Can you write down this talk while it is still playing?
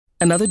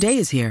Another day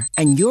is here,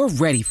 and you're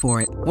ready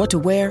for it. What to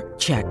wear?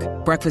 Check.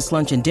 Breakfast,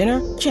 lunch, and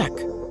dinner? Check.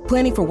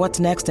 Planning for what's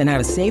next and how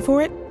to save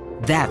for it?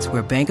 That's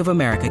where Bank of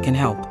America can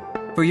help.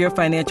 For your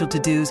financial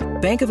to-dos,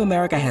 Bank of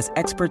America has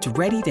experts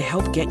ready to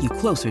help get you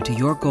closer to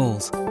your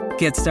goals.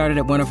 Get started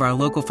at one of our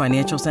local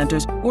financial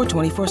centers or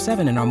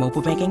 24/7 in our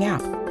mobile banking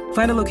app.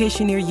 Find a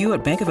location near you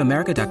at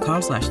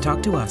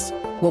bankofamerica.com/talktous.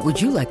 What would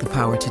you like the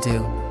power to do?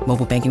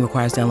 Mobile banking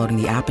requires downloading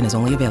the app and is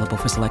only available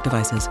for select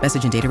devices.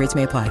 Message and data rates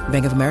may apply.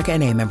 Bank of America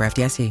N.A., member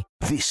FDIC.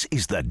 This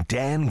is the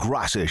Dan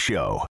Graca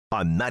Show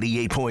on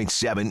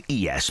 98.7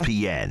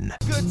 ESPN.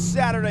 Good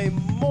Saturday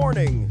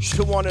morning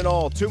to one and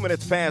all. 2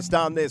 minutes past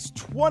on this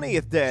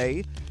 20th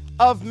day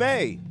of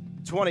May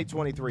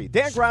 2023.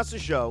 Dan Graca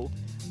Show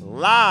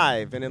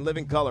live and in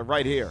living color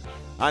right here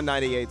on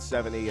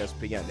 98.7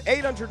 ESPN.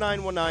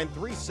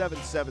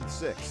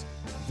 800-919-3776.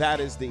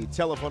 That is the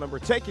telephone number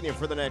taking you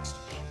for the next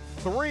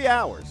 3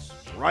 hours,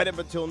 right up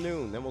until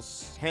noon. Then we'll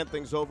hand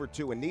things over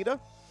to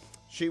Anita.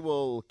 She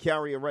will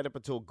carry you right up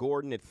until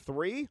Gordon at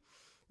 3.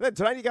 Then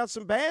tonight you got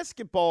some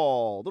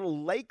basketball.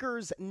 Little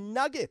Lakers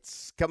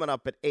Nuggets coming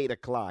up at 8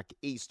 o'clock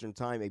Eastern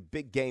time. A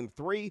big game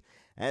 3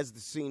 as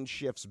the scene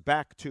shifts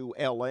back to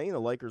L.A. The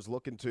Lakers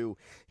looking to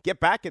get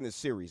back in this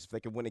series if they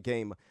can win a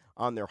game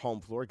on their home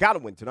floor. Got to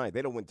win tonight.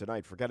 They don't win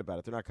tonight, forget about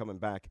it. They're not coming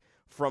back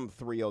from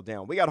 3-0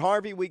 down. We got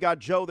Harvey. We got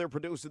Joe. They're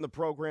producing the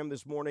program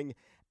this morning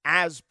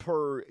as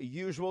per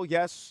usual.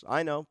 Yes,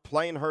 I know.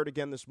 Playing hurt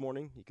again this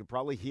morning. You can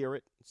probably hear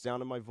it.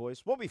 Sound in my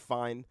voice. We'll be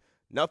fine.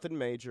 Nothing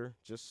major,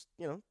 just,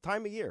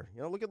 time of year.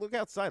 Look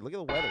outside. Look at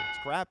the weather. It's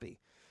crappy.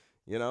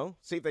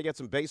 See if they get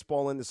some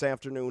baseball in this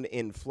afternoon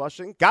in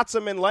Flushing. Got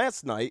some in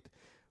last night,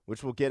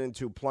 which we'll get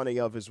into plenty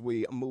of as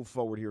we move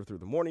forward here through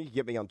the morning. You can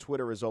get me on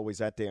Twitter, as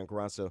always, at Dan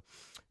Graca,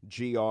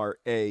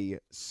 Graca.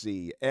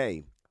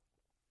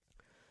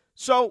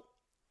 So,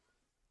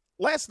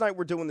 last night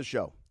we're doing the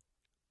show,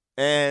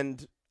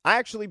 and I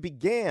actually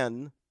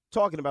began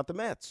talking about the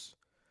Mets.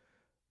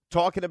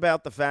 Talking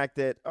about the fact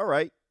that, all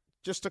right,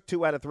 just took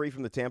 2 out of 3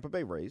 from the Tampa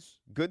Bay Rays.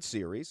 Good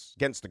series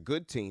against a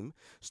good team.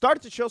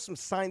 Started to show some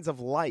signs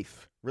of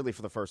life, really,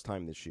 for the first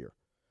time this year.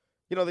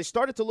 They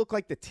started to look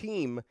like the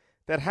team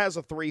that has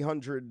a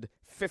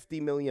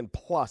 $350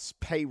 million-plus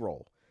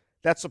payroll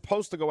that's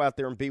supposed to go out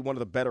there and be one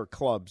of the better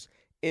clubs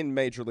in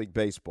Major League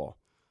Baseball.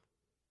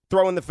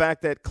 Throw in the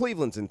fact that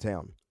Cleveland's in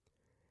town.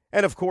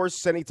 And, of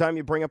course, anytime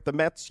you bring up the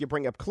Mets, you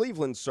bring up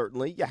Cleveland,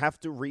 certainly, you have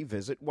to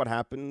revisit what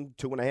happened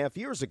 2.5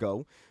 years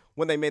ago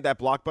when they made that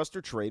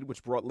blockbuster trade,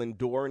 which brought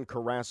Lindor and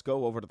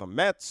Carrasco over to the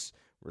Mets,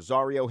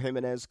 Rosario,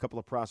 Jimenez, a couple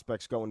of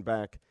prospects going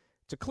back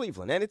to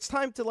Cleveland. And it's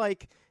time to,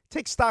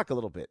 take stock a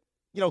little bit.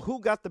 Who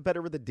got the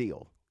better of the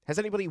deal? Has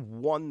anybody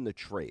won the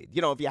trade?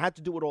 If you had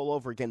to do it all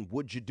over again,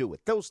 would you do it?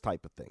 Those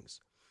type of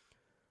things.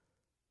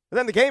 And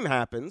then the game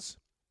happens,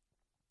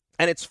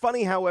 and it's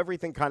funny how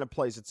everything kind of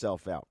plays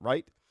itself out,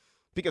 right?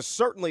 Because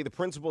certainly the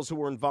principals who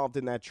were involved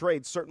in that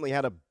trade certainly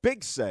had a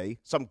big say,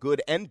 some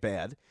good and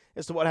bad,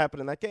 as to what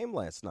happened in that game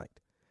last night.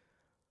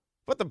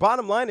 But the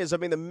bottom line is,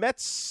 the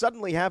Mets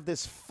suddenly have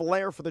this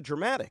flair for the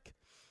dramatic.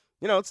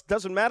 It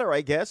doesn't matter,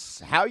 I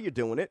guess, how you're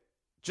doing it.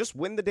 Just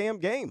win the damn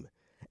game.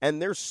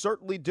 And they're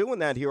certainly doing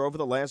that here over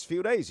the last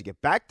few days. You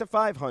get back to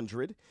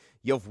 500.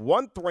 You've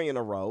won 3 in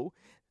a row.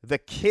 The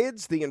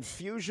kids, the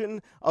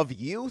infusion of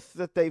youth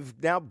that they've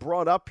now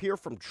brought up here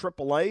from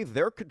AAA,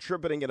 they're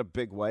contributing in a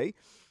big way.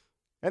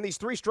 And these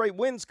 3 straight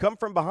wins come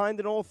from behind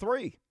in all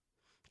 3.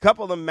 A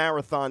couple of them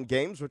marathon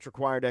games, which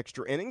required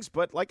extra innings.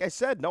 But like I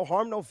said, no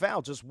harm, no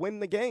foul. Just win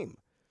the game.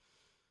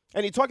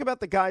 And you talk about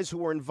the guys who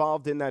were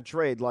involved in that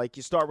trade, like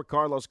you start with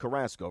Carlos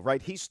Carrasco,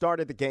 right? He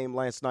started the game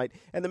last night,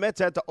 and the Mets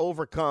had to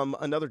overcome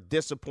another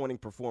disappointing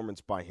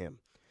performance by him.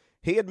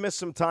 He had missed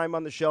some time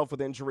on the shelf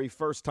with injury.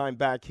 First time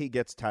back, he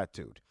gets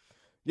tattooed.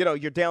 You're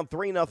down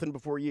 3-0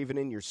 before you're even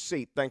in your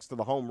seat, thanks to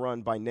the home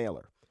run by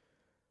Naylor.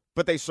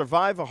 But they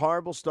survive a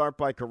horrible start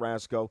by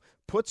Carrasco,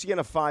 puts you in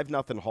a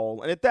 5-0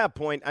 hole. And at that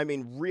point,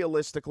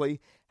 realistically,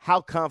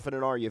 how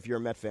confident are you if you're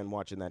a Met fan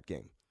watching that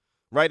game?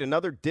 Right?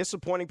 Another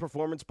disappointing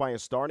performance by a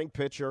starting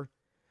pitcher,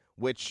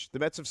 which the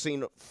Mets have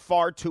seen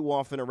far too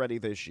often already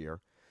this year.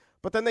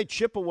 But then they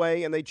chip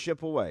away and they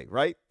chip away,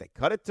 right? They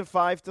cut it to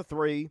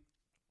 5-3.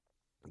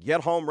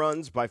 Get home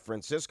runs by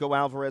Francisco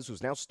Alvarez,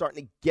 who's now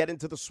starting to get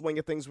into the swing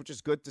of things, which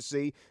is good to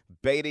see.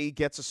 Beatty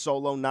gets a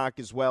solo knock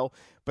as well.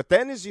 But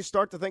then as you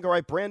start to think, all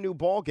right, brand new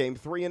ball game,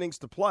 3 innings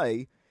to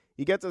play,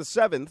 you get to the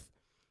 7th.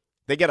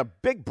 They get a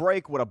big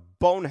break with a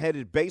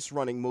boneheaded base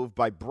running move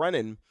by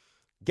Brennan,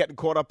 getting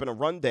caught up in a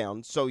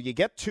rundown. So you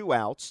get 2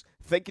 outs,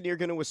 thinking you're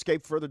going to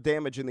escape further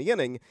damage in the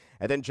inning,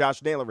 and then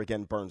Josh Naylor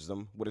again burns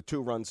them with a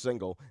 2-run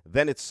single.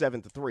 Then it's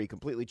 7-3,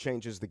 completely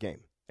changes the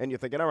game. And you're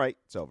thinking, all right,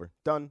 it's over.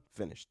 Done.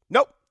 Finished.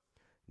 Nope.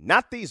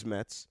 Not these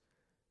Mets.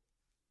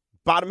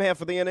 Bottom half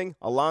of the inning,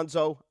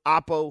 Alonso,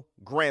 Oppo,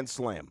 grand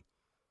slam.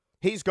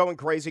 He's going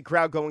crazy,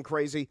 crowd going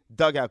crazy,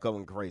 dugout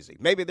going crazy.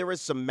 Maybe there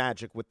is some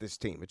magic with this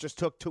team. It just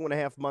took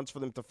 2.5 months for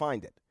them to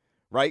find it,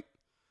 right?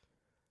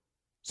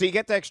 So you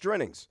get to extra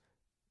innings.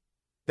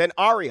 Then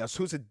Arias,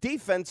 who's a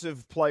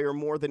defensive player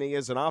more than he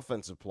is an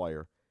offensive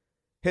player,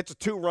 hits a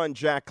 2-run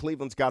jack.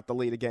 Cleveland's got the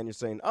lead again. You're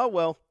saying, oh,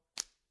 well,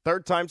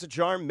 third time's a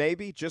charm,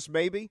 maybe, just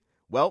maybe.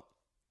 Well,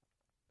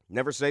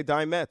 never say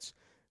die Mets.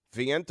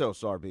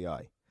 Vientos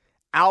RBI.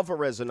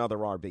 Alvarez another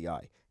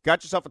RBI.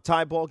 Got yourself a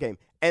tie ball game.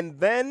 And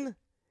then,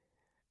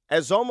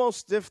 as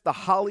almost if the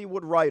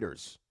Hollywood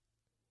writers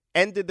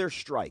ended their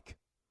strike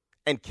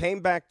and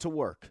came back to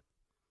work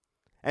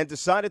and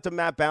decided to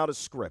map out a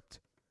script,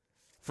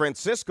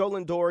 Francisco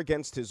Lindor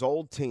against his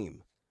old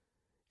team,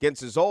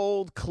 against his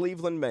old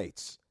Cleveland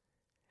mates,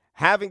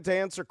 having to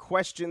answer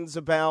questions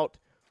about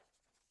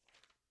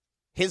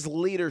his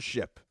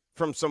leadership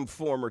from some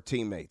former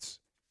teammates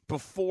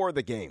before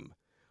the game,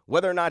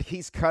 whether or not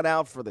he's cut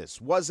out for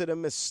this. Was it a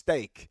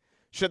mistake?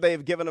 Should they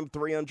have given him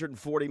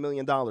 $340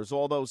 million?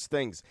 All those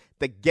things.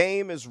 The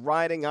game is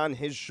riding on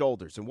his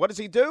shoulders. And what does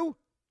he do?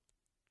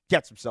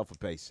 Gets himself a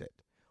base hit.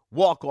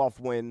 Walk-off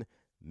win.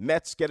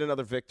 Mets get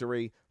another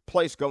victory.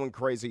 Place going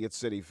crazy at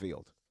Citi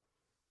Field.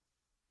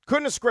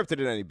 Couldn't have scripted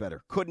it any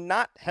better. Could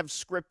not have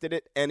scripted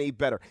it any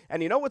better.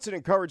 And you know what's an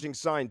encouraging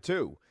sign,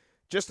 too?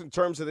 Just in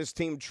terms of this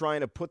team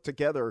trying to put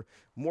together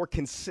more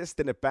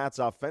consistent at-bats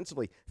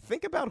offensively.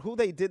 Think about who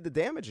they did the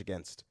damage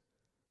against,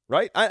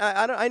 right?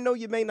 I know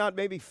you may not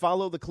maybe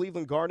follow the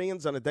Cleveland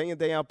Guardians on a day-in,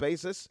 day-out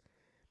basis,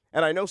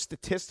 and I know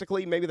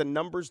statistically maybe the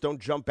numbers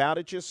don't jump out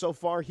at you so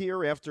far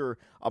here after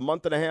a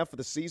month and a half of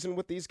the season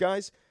with these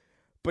guys,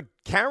 but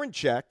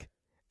Karinchak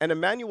and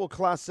Emmanuel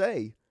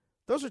Clase,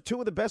 those are two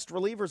of the best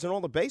relievers in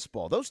all of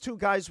baseball. Those two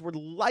guys were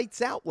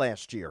lights out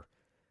last year.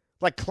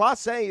 Like,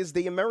 Clase is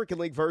the American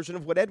League version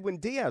of what Edwin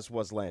Diaz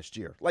was last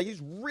year. Like,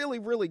 he's really,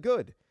 really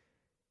good.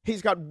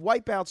 He's got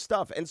wipeout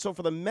stuff. And so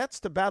for the Mets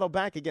to battle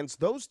back against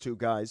those two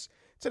guys,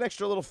 it's an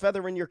extra little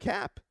feather in your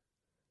cap.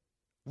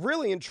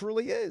 Really and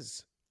truly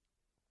is.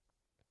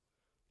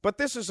 But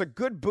this is a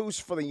good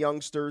boost for the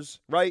youngsters,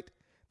 right?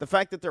 The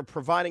fact that they're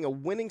providing a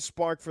winning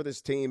spark for this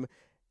team.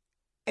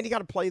 And you got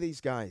to play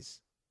these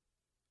guys.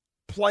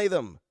 Play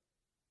them.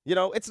 You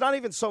know, it's not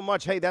even so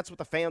much, hey, that's what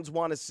the fans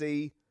want to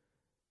see.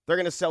 They're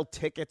going to sell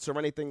tickets or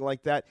anything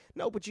like that.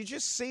 No, but you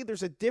just see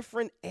there's a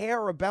different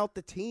air about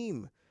the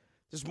team.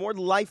 There's more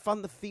life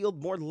on the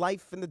field, more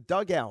life in the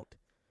dugout.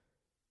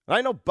 And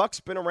I know Buck's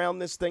been around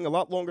this thing a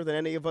lot longer than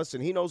any of us,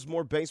 and he knows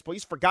more baseball.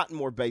 He's forgotten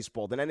more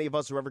baseball than any of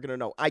us are ever going to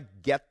know. I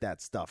get that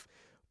stuff.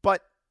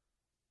 But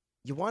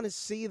you want to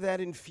see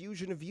that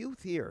infusion of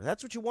youth here.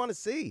 That's what you want to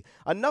see.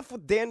 Enough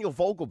with Daniel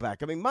Vogelback.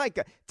 I mean, Mike,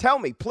 tell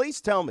me,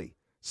 please tell me,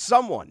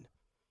 someone,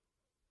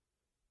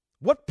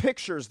 what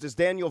pictures does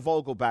Daniel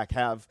Vogelback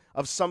have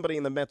of somebody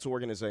in the Mets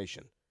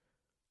organization?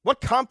 What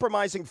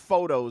compromising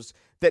photos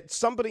that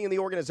somebody in the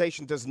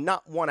organization does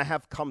not want to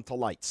have come to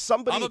light?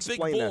 Somebody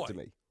explain that to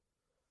me.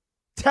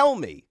 Tell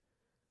me.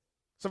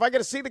 So if I got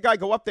to see the guy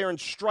go up there and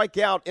strike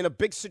out in a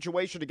big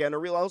situation again,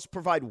 or else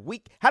provide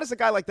weak, how does a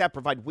guy like that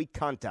provide weak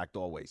contact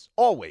always?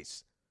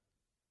 Always.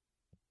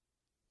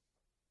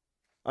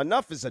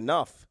 Enough is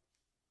enough.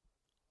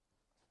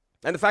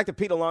 And the fact that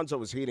Pete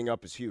Alonso is heating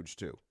up is huge,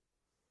 too.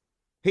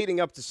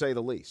 Heating up, to say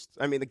the least.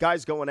 I mean, the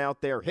guy's going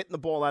out there, hitting the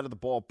ball out of the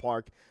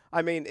ballpark.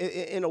 I mean,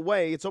 in a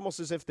way, it's almost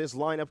as if this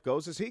lineup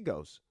goes as he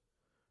goes,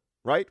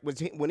 right?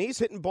 When he's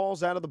hitting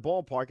balls out of the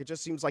ballpark, it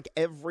just seems like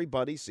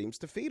everybody seems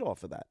to feed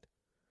off of that.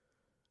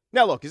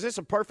 Now, look, is this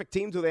a perfect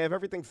team? Do they have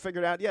everything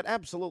figured out yet?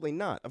 Absolutely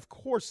not. Of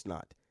course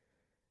not.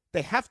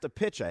 They have to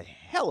pitch a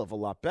hell of a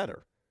lot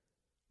better.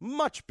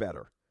 Much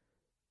better.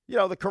 You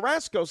know, the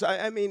Carrasco's,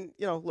 I mean,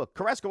 you know, look,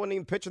 Carrasco wasn't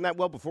even pitching that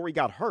well before he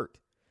got hurt.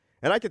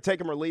 And I could take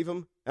him or leave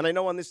him. And I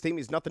know on this team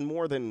he's nothing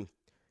more than,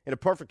 in a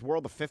perfect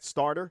world, the fifth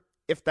starter,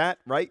 if that,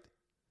 right?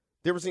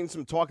 There was even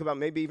some talk about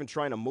maybe even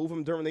trying to move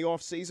him during the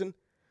offseason.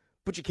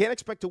 But you can't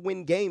expect to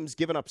win games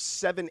giving up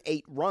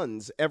 7-8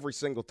 runs every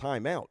single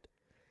time out.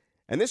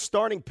 And this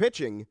starting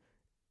pitching,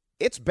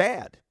 it's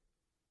bad.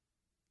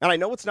 And I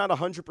know it's not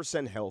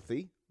 100%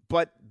 healthy,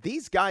 but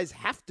these guys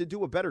have to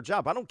do a better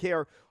job. I don't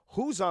care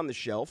who's on the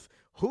shelf,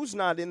 who's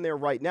not in there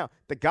right now.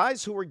 The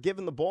guys who are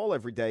given the ball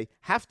every day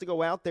have to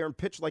go out there and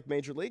pitch like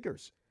major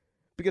leaguers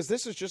because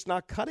this is just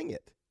not cutting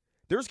it.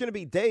 There's going to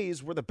be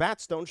days where the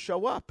bats don't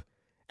show up,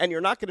 and you're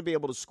not going to be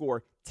able to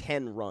score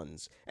 10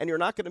 runs, and you're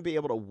not going to be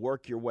able to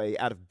work your way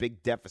out of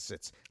big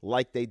deficits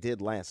like they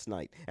did last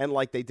night and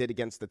like they did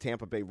against the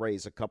Tampa Bay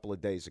Rays a couple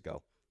of days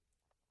ago.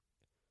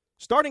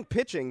 Starting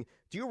pitching,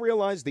 do you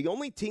realize the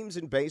only teams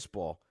in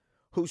baseball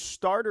whose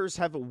starters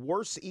have a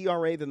worse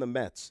ERA than the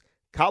Mets?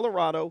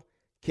 Colorado,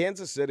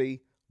 Kansas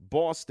City,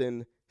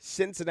 Boston,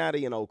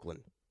 Cincinnati, and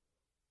Oakland.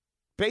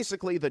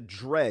 Basically the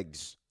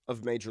dregs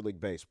of Major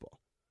League Baseball.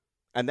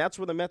 And that's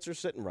where the Mets are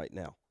sitting right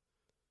now.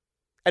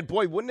 And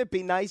boy, wouldn't it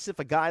be nice if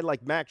a guy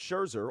like Max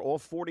Scherzer, all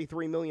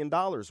 $43 million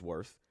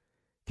worth,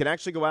 can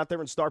actually go out there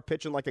and start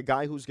pitching like a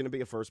guy who's going to be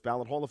a first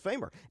ballot Hall of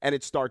Famer. And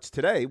it starts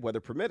today, weather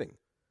permitting.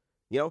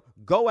 You know,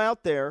 go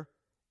out there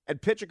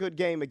and pitch a good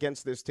game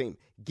against this team.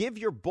 Give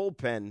your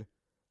bullpen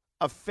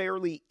a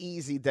fairly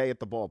easy day at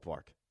the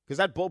ballpark. Because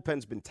that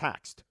bullpen's been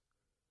taxed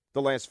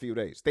the last few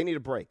days. They need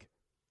a break.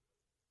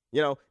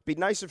 You know, be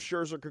nice if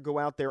Scherzer could go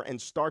out there and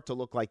start to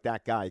look like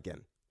that guy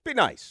again. Be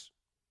nice.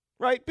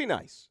 Right? Be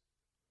nice.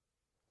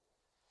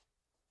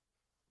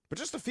 But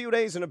just a few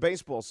days in a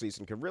baseball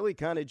season can really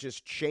kind of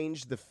just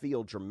change the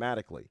feel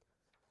dramatically.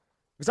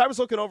 Because I was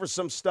looking over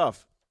some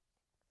stuff,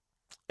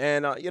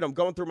 and, I'm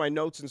going through my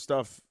notes and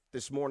stuff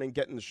this morning,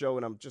 getting the show,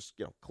 and I'm just,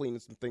 cleaning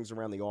some things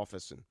around the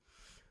office and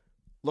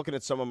looking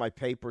at some of my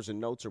papers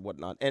and notes or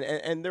whatnot.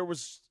 And there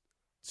was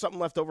something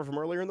left over from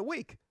earlier in the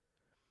week.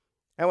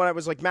 And when I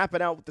was,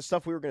 mapping out the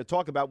stuff we were going to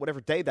talk about, whatever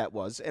day that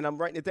was, and I'm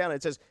writing it down, and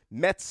it says,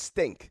 Mets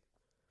stink.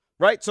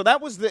 Right? So that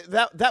was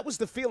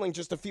the feeling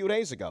just a few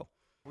days ago.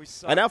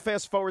 And now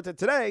fast forward to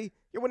today,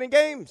 you're winning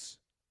games.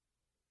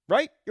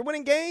 Right? You're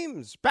winning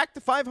games. Back to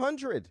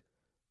 500.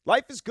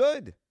 Life is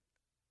good.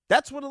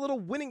 That's what a little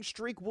winning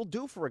streak will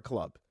do for a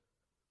club.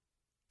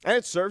 And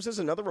it serves as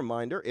another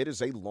reminder, it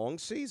is a long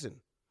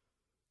season.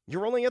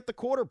 You're only at the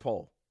quarter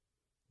pole.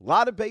 A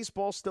lot of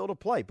baseball still to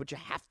play, but you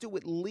have to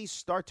at least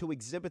start to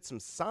exhibit some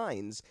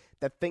signs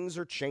that things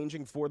are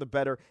changing for the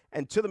better.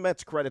 And to the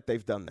Mets' credit,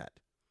 they've done that.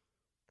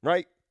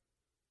 Right?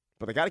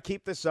 But they got to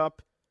keep this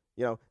up.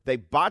 They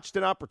botched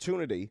an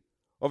opportunity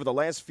over the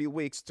last few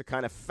weeks to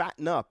kind of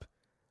fatten up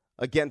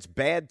against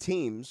bad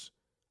teams,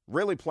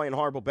 really playing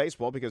horrible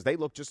baseball because they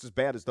look just as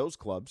bad as those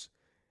clubs.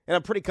 And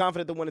I'm pretty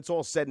confident that when it's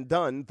all said and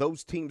done,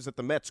 those teams that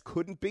the Mets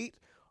couldn't beat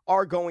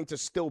are going to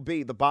still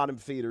be the bottom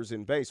feeders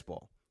in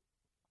baseball.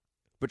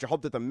 But you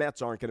hope that the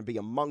Mets aren't going to be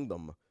among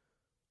them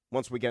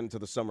once we get into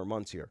the summer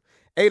months here.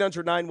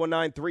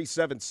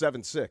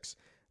 800-919-3776.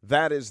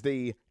 That is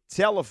the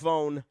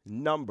telephone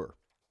number.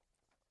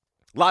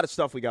 A lot of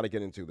stuff we got to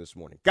get into this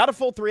morning. Got a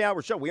full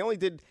 3-hour show. We only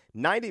did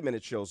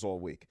 90-minute shows all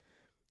week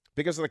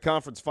because of the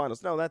conference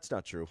finals. No, that's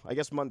not true. I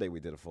guess Monday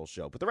we did a full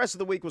show. But the rest of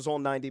the week was all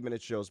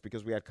 90-minute shows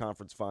because we had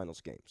conference finals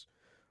games.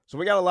 So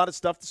we got a lot of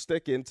stuff to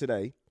stick in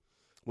today.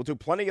 We'll do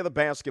plenty of the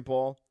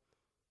basketball.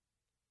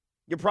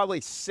 You're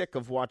probably sick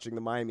of watching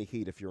the Miami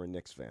Heat if you're a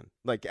Knicks fan.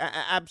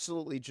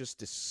 Absolutely just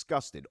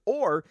disgusted.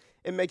 Or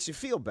it makes you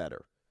feel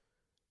better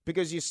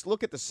because you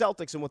look at the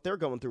Celtics and what they're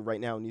going through right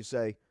now and you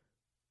say,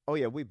 oh,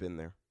 yeah, we've been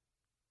there.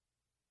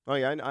 Oh,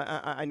 yeah,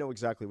 I know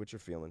exactly what you're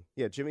feeling.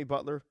 Yeah, Jimmy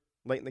Butler,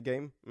 late in the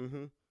game?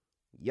 Mm-hmm.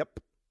 Yep,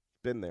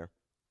 been there.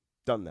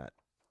 Done that.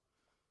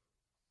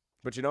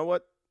 But you know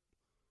what?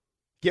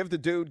 Give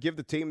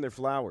the team their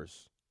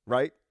flowers,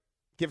 right?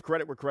 Give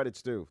credit where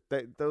credit's due.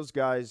 Those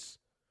guys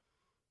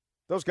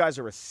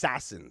are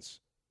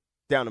assassins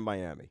down in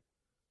Miami.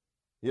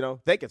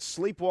 They could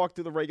sleepwalk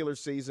through the regular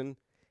season,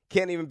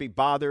 can't even be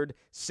bothered.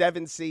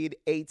 7 seed,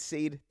 8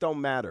 seed, don't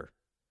matter.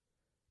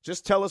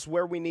 Just tell us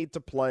where we need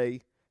to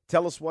play.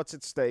 Tell us what's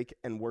at stake,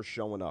 and we're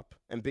showing up.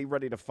 And be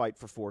ready to fight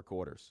for 4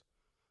 quarters.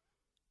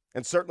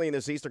 And certainly in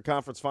this Eastern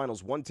Conference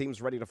Finals, one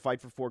team's ready to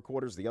fight for 4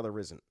 quarters, the other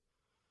isn't.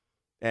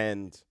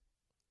 And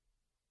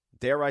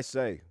dare I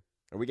say,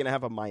 are we going to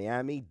have a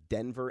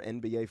Miami-Denver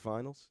NBA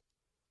Finals?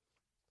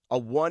 A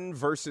 1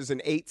 versus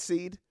an 8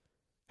 seed?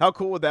 How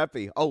cool would that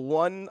be? A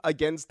 1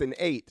 against an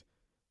 8.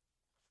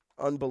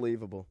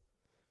 Unbelievable.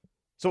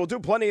 So we'll do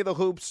plenty of the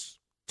hoops.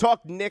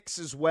 Talk Knicks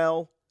as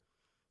well.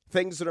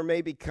 Things that are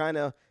maybe kind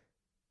of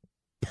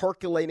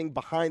percolating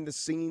behind the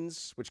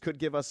scenes, which could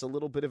give us a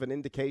little bit of an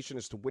indication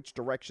as to which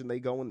direction they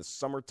go in the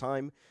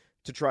summertime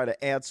to try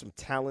to add some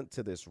talent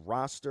to this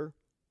roster.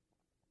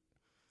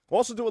 We'll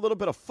also do a little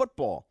bit of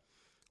football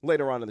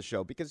later on in the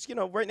show because,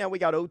 right now we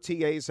got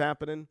OTAs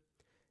happening.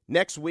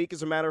 Next week,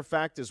 as a matter of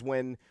fact, is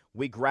when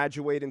we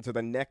graduate into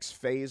the next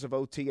phase of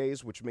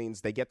OTAs, which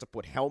means they get to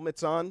put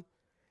helmets on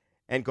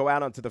and go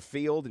out onto the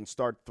field and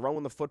start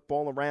throwing the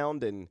football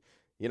around and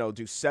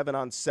do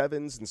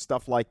 7-on-7s and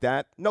stuff like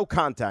that. No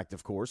contact,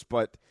 of course,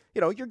 but,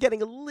 you're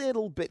getting a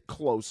little bit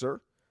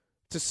closer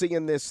to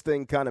seeing this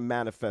thing kind of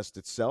manifest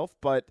itself.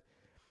 But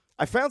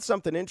I found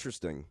something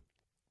interesting.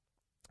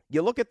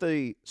 You look at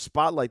the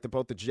spotlight that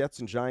both the Jets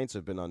and Giants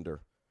have been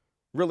under,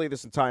 really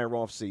this entire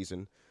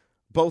offseason,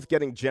 both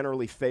getting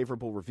generally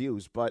favorable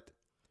reviews, but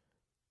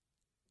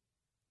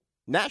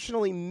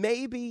nationally,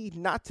 maybe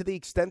not to the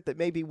extent that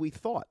maybe we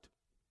thought.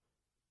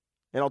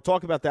 And I'll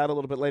talk about that a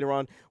little bit later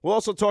on. We'll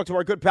also talk to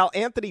our good pal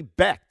Anthony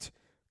Becht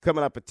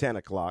coming up at 10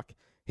 o'clock.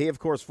 He, of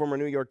course, former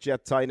New York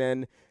Jet tight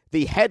end,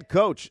 the head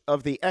coach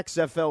of the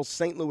XFL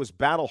St. Louis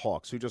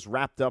Battlehawks, who just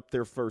wrapped up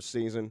their first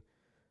season.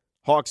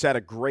 Hawks had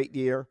a great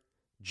year,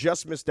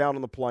 just missed out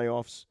on the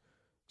playoffs.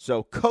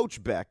 So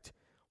Coach Becht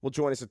will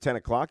join us at 10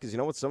 o'clock because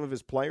some of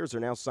his players are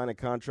now signing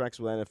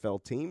contracts with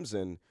NFL teams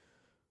and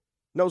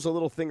knows a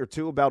little thing or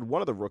two about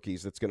one of the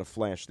rookies that's going to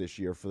flash this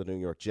year for the New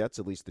York Jets.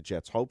 At least the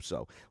Jets hope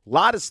so. A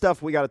lot of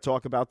stuff we got to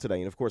talk about today.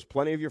 And, of course,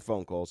 plenty of your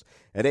phone calls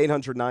at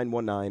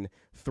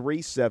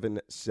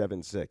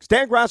 800-919-3776.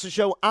 Dan Grasso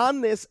Show on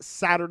this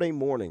Saturday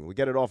morning. We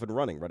get it off and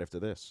running right after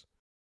this.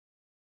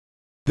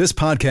 This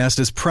podcast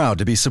is proud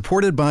to be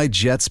supported by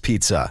Jets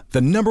Pizza, the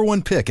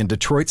 #1 pick in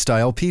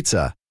Detroit-style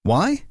pizza.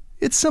 Why?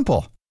 It's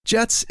simple.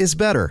 Jets is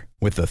better.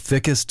 With the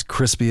thickest,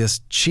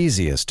 crispiest,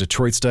 cheesiest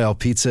Detroit-style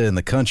pizza in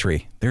the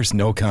country, there's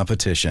no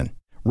competition.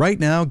 Right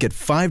now, get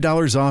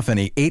 $5 off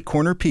any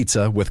 8-corner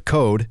pizza with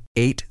code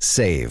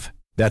 8SAVE.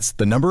 That's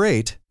the number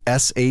 8,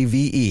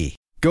 S-A-V-E.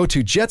 Go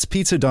to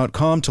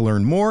jetspizza.com to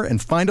learn more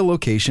and find a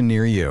location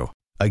near you.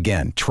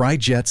 Again, try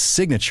Jet's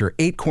signature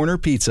 8-corner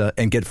pizza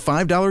and get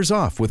 $5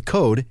 off with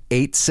code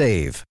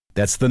 8SAVE.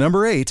 That's the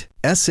number 8,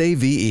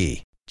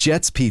 SAVE.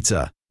 Jet's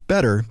Pizza.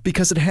 Better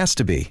because it has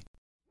to be.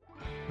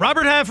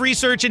 Robert Half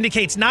research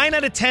indicates 9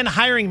 out of 10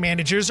 hiring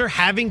managers are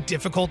having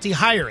difficulty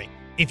hiring.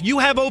 If you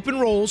have open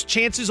roles,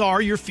 chances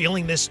are you're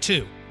feeling this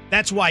too.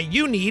 That's why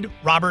you need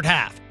Robert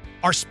Half.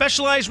 Our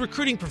specialized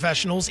recruiting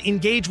professionals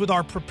engage with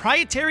our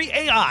proprietary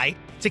AI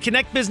to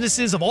connect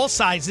businesses of all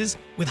sizes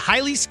with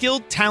highly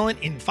skilled talent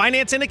in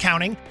finance and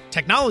accounting,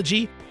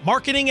 technology,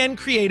 marketing and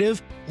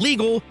creative,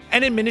 legal,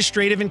 and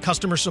administrative and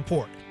customer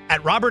support.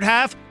 At Robert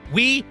Half,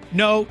 we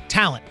know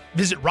talent.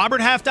 Visit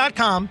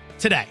roberthalf.com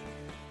today.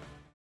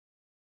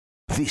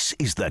 This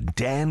is the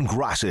Dan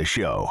Graca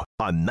Show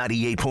on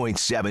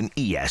 98.7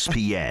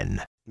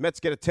 ESPN. Mets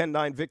get a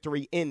 10-9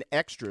 victory in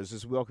extras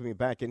as we welcome you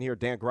back in here.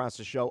 Dan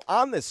Graca Show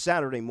on this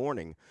Saturday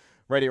morning,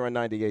 right here on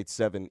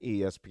 98.7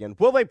 ESPN.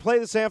 Will they play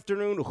this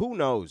afternoon? Who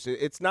knows?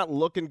 It's not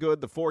looking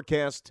good. The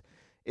forecast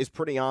is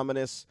pretty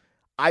ominous.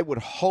 I would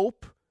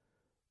hope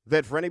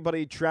that for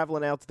anybody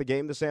traveling out to the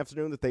game this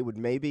afternoon that they would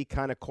maybe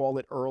kind of call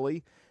it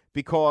early,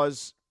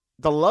 because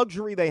the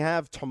luxury they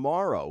have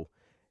tomorrow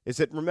is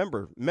that,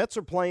 remember, Mets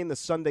are playing the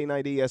Sunday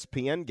night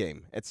ESPN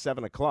game at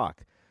 7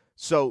 o'clock.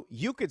 So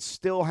you could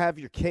still have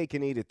your cake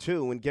and eat it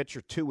too and get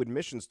your 2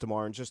 admissions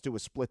tomorrow and just do a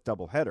split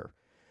doubleheader.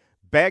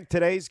 Bag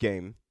today's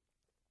game,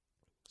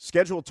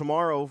 scheduled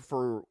tomorrow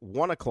for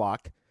 1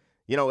 o'clock.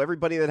 You know,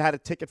 everybody that had a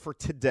ticket for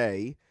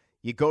today,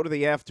 you go to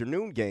the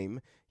afternoon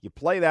game, you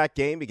play that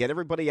game, you get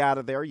everybody out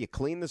of there, you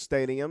clean the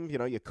stadium, you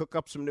know, you cook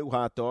up some new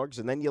hot dogs,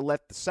 and then you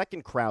let the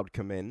second crowd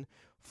come in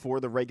for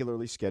the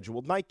regularly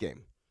scheduled night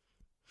game.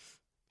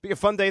 Be a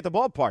fun day at the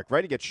ballpark,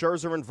 right? You get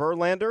Scherzer and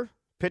Verlander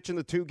pitching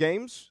the 2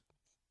 games.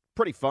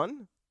 Pretty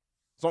fun.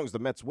 As long as the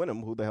Mets win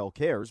them, who the hell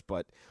cares?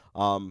 But,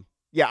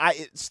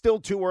 it's still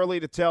too early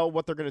to tell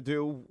what they're going to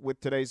do with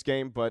today's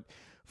game, but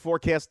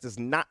forecast does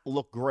not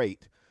look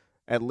great,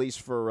 at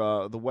least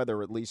for the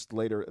weather, at least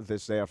later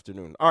this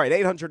afternoon. All right,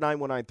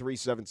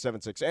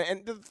 800-919-3776.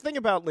 And the thing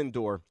about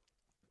Lindor,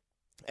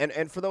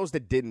 and for those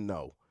that didn't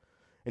know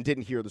and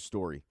didn't hear the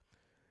story,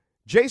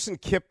 Jason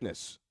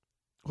Kipnis,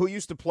 who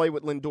used to play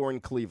with Lindor in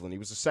Cleveland. He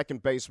was a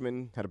second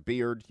baseman, had a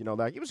beard, you know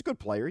that. He was a good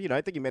player. You know,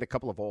 I think he made a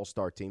couple of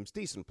all-star teams,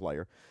 decent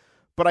player.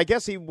 But I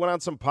guess he went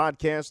on some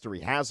podcast, or he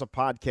has a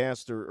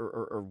podcast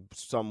or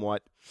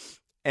somewhat,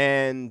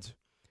 and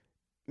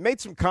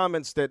made some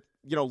comments that,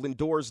 you know,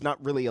 Lindor's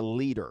not really a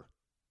leader,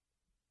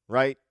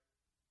 right?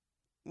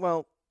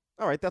 Well,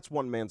 all right, that's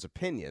one man's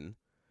opinion.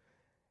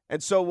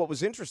 And so what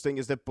was interesting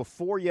is that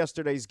before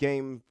yesterday's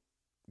game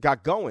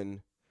got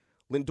going,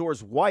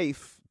 Lindor's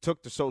wife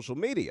took to social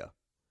media.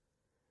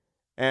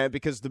 And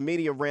because the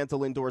media ran to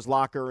Lindor's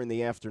locker in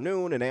the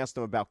afternoon and asked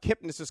him about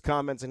Kipnis'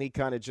 comments, and he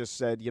kind of just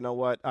said, you know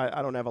what,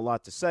 I don't have a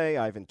lot to say.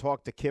 I haven't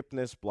talked to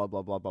Kipnis, blah,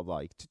 blah, blah, blah, blah.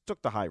 He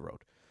took the high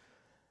road.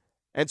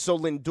 And so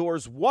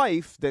Lindor's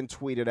wife then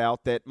tweeted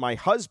out that my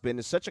husband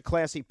is such a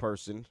classy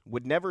person,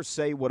 would never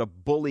say what a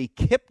bully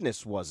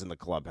Kipnis was in the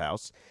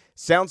clubhouse.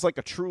 Sounds like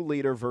a true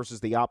leader versus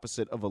the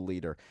opposite of a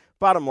leader.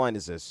 Bottom line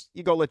is this.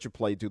 You go let your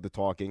play do the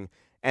talking.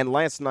 And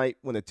last night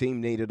when the team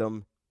needed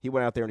him, he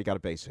went out there and he got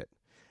a base hit.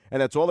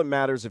 And that's all that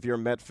matters if you're a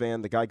Met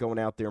fan, the guy going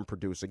out there and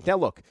producing. Now,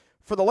 look,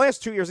 for the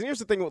last 2 years, and here's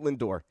the thing with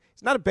Lindor.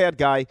 He's not a bad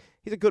guy.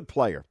 He's a good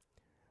player.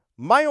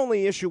 My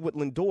only issue with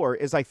Lindor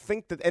is I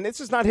think that, and this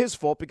is not his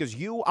fault because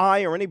you,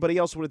 I, or anybody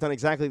else would have done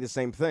exactly the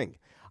same thing.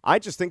 I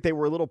just think they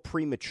were a little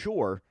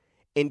premature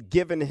in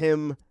giving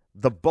him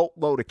the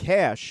boatload of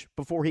cash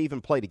before he even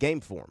played a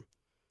game for him,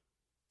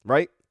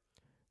 right?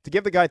 To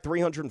give the guy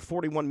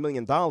 $341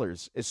 million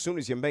as soon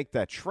as you make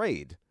that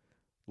trade,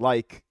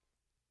 like,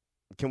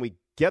 can we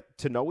get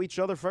to know each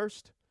other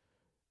first?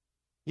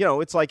 You know,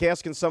 it's like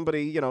asking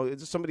somebody, you know,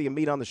 somebody you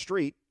meet on the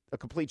street, a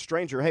complete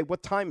stranger, hey,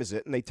 what time is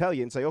it? And they tell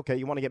you and say, okay,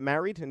 you want to get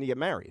married? And you get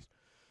married.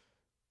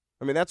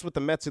 I mean, that's what the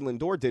Mets and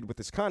Lindor did with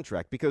this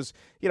contract because,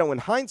 you know, in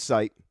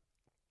hindsight,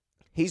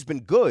 he's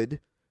been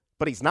good,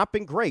 but he's not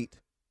been great.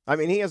 I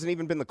mean, he hasn't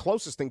even been the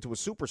closest thing to a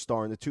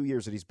superstar in the 2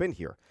 years that he's been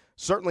here.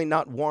 Certainly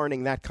not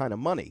warranting that kind of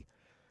money.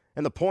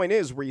 And the point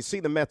is, where you see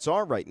the Mets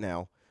are right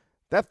now,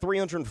 that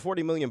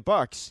 $340 million,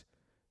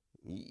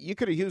 you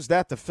could have used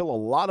that to fill a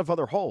lot of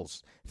other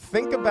holes.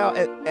 Think about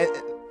it.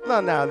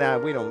 No,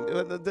 we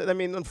don't. I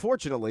mean,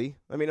 unfortunately,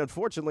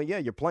 yeah,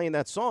 you're playing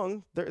that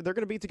song. They're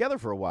going to be together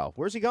for a while.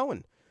 Where's he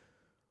going?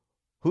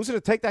 Who's going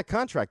to take that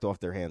contract off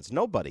their hands?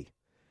 Nobody.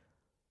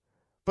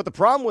 But the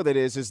problem with it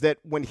is that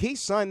when he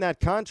signed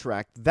that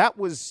contract, that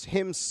was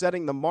him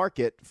setting the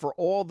market for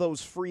all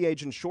those free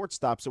agent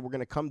shortstops that were going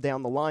to come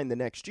down the line the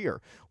next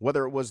year.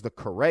 Whether it was the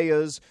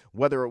Correas,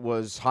 whether it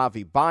was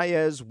Javi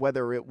Baez,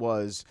 whether it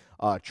was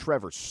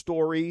Trevor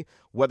Story,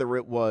 whether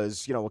it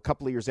was, you know, a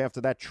couple of years after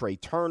that, Trey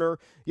Turner,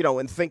 you know,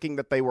 and thinking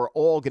that they were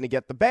all going to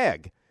get the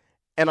bag.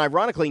 And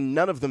ironically,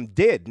 none of them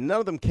did. None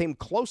of them came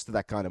close to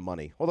that kind of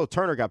money, although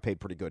Turner got paid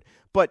pretty good.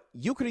 But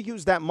you could have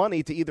used that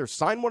money to either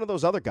sign one of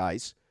those other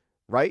guys,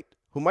 right,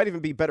 who might even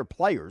be better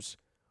players,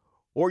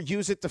 or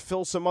use it to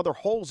fill some other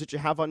holes that you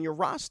have on your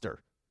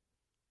roster.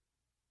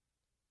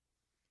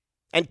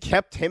 and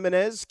kept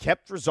Jimenez,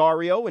 kept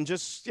Rosario, and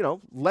just,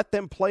 let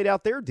them play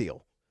out their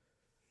deal.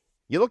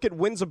 You look at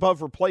wins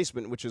above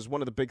replacement, which is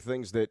one of the big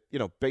things that,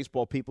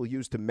 baseball people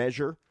use to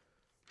measure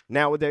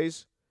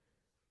nowadays.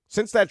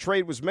 Since that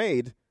trade was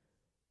made,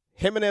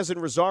 Jimenez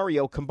and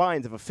Rosario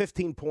combined have a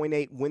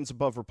 15.8 wins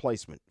above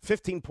replacement.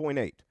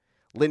 15.8.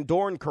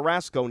 Lindor and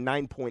Carrasco,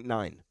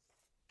 9.9.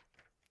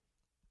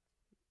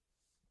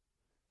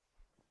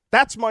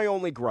 That's my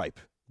only gripe.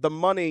 The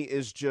money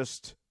is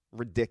just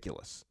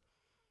ridiculous.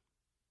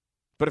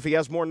 But if he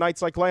has more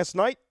nights like last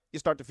night, you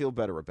start to feel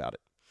better about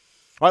it.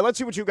 All right, let's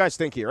see what you guys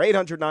think here.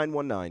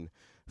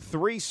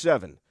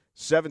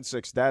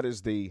 800-919-3776. That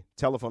is the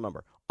telephone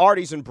number.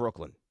 Artie's in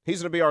Brooklyn.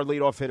 He's going to be our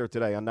leadoff hitter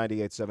today on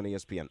 98.7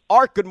 ESPN.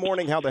 Art, good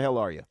morning. How the hell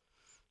are you?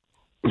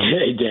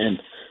 Hey, Dan.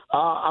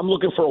 I'm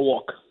looking for a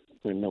walk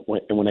when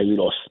I lead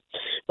off.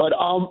 But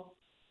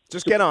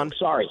just get on.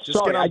 Sorry. Get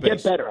on I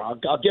base. get better. I'll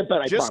get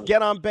better. Just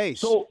get on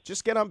base.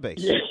 Just get on base.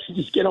 Yeah,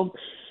 just get on.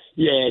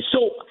 Yeah.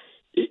 So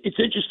it's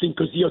interesting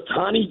because the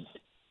Ohtani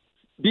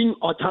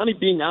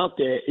being out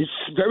there is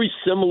very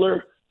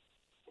similar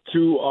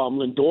to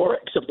Lindor,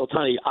 except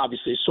Ohtani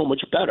obviously is so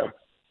much better.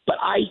 But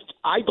I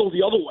go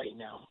the other way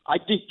now. I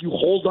think you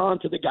hold on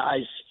to the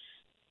guys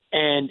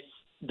and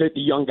the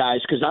young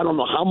guys because I don't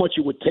know how much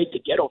it would take to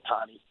get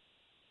Ohtani.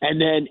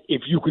 And then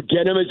if you could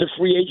get him as a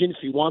free agent,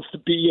 if he wants to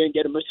be here and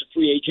get him as a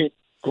free agent,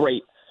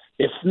 great.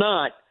 If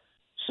not,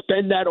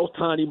 spend that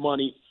Ohtani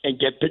money and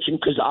get pitching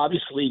because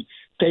obviously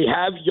they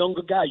have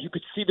younger guys. You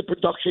could see the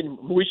production.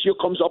 Mauricio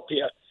comes up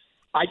here.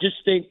 I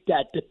just think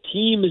that the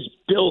team is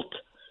built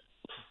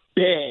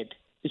bad,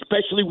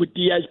 especially with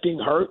Diaz being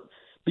hurt,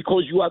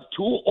 because you have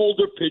two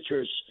older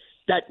pitchers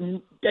that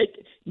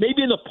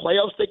maybe in the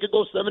playoffs they could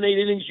go 7-8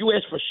 innings. You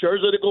ask for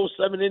Scherzer to go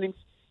 7 innings.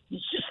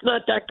 He's just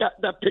not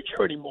that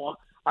pitcher anymore.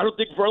 I don't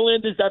think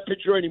Verlander's that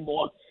pitcher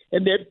anymore,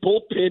 and their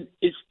bullpen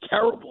is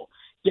terrible.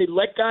 They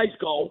let guys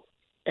go,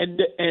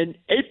 and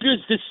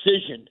April's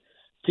decision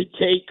to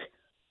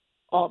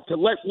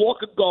let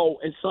Walker go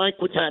and sign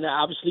Quintana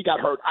obviously got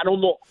hurt. I don't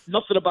know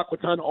nothing about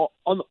Quintana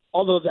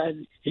other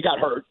than he got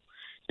hurt.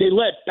 They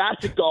let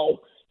Bassett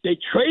go. They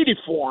traded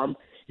for him.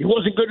 He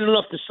wasn't good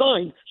enough to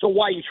sign, so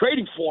why are you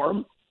trading for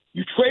him?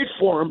 You trade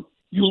for him,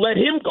 you let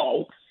him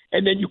go,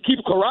 and then you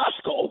keep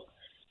Carrasco.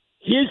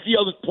 Here's the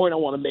other point I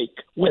want to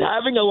make. With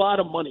having a lot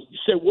of money, you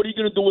say, what are you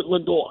going to do with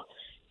Lindor?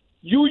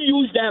 You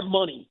use that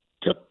money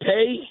to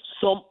pay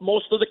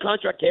most of the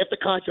contract, half the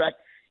contract,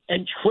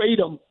 and trade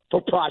them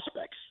for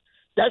prospects.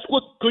 That's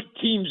what good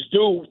teams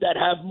do that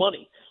have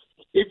money.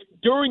 If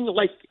during,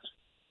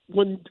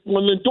 when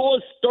Lindor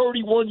is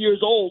 31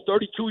 years old,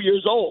 32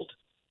 years old,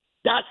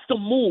 that's the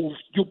move.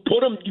 You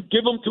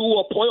give him to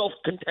a playoff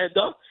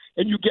contender,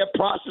 and you get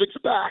prospects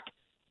back.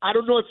 I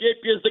don't know if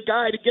Yapier is the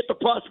guy to get the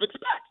prospects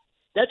back.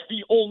 That's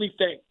the only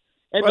thing.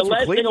 And well, the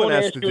that's last what thing I Cleveland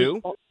want has to to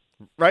do,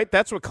 right?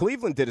 That's what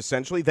Cleveland did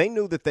essentially. They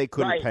knew that they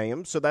couldn't pay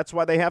him, so that's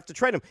why they have to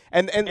trade him.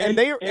 And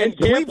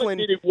Cleveland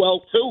did it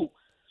well too.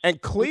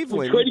 And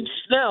Cleveland trading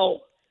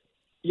Snell.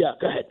 Yeah,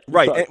 go ahead.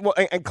 Right,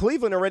 and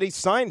Cleveland already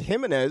signed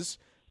Jimenez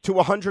to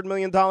a $100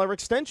 million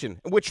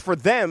extension, which for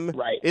them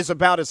is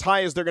about as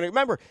high as they're going to.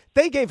 Remember,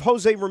 they gave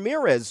Jose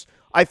Ramirez,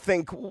 I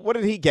think, what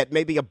did he get?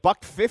 Maybe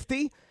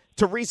 $150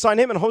 to re-sign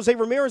him, and Jose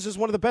Ramirez is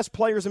one of the best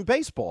players in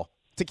baseball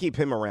to keep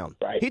him around.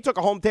 Right. He took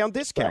a hometown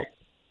discount.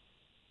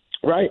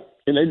 Right.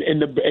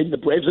 And the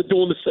Braves are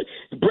doing the same.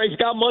 The Braves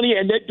got money,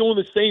 and they're doing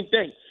the same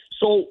thing.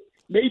 So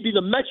maybe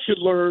the Mets should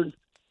learn.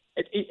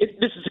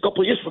 This is a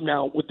couple of years from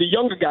now with the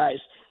younger guys.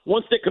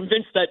 Once they're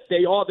convinced that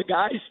they are the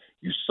guys,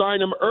 you sign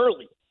them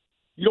early.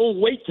 You don't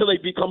wait till they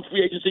become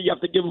free agents and you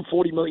have to give them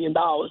 $40 million.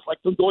 Like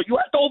Lindor, you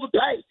have to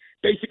overpay.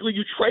 Basically,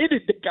 you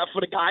traded the guy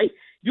for the guy.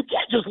 You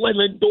can't just let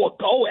Lindor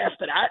go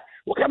after that.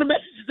 What kind of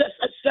message is that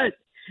sent?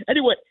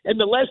 Anyway, and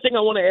the last thing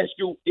I want to ask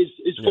you is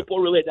football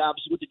related,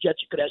 obviously, with the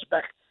Jets. You could ask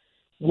back.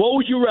 What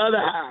would you rather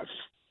have?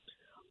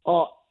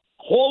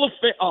 Hall of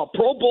Fame,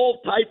 Pro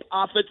Bowl type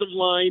offensive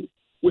line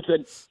with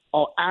an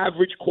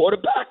average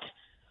quarterback,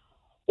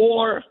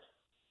 or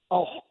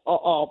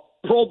a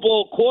Pro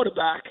Bowl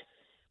quarterback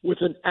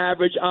with an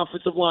average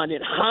offensive line?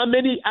 And how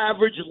many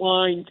average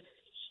line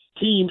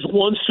teams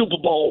won Super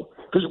Bowl?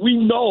 Because we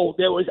know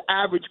there was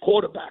average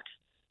quarterbacks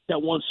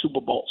that won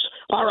Super Bowls.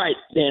 All right,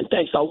 Dan,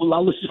 thanks.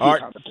 I'll listen to your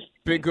comments.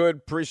 Big good.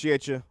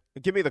 Appreciate you.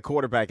 Give me the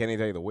quarterback any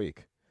day of the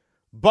week.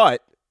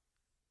 But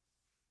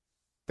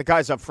the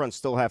guys up front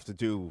still have to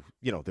do,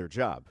 their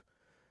job.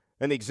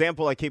 And the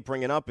example I keep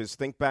bringing up is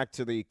think back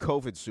to the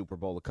COVID Super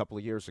Bowl a couple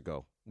of years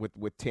ago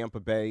with Tampa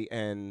Bay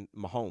and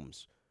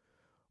Mahomes.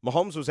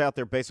 Mahomes was out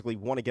there basically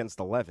 1 against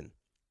 11.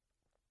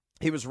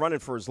 He was running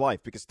for his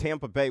life because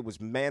Tampa Bay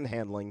was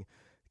manhandling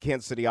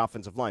Kansas City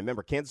offensive line.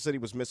 Remember, Kansas City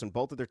was missing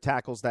both of their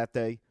tackles that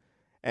day,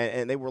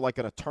 and they were like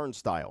on a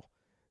turnstile.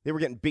 They were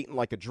getting beaten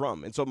like a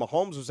drum. And so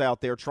Mahomes was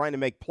out there trying to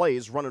make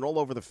plays, running all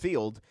over the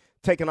field,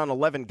 taking on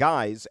 11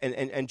 guys,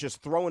 and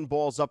just throwing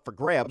balls up for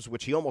grabs,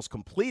 which he almost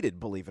completed,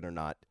 believe it or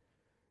not.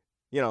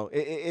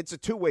 It's a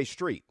two-way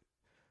street.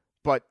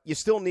 But you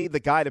still need the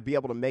guy to be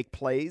able to make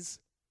plays.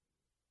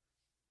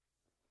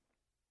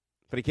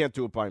 but he can't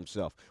do it by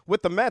himself.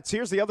 With the Mets,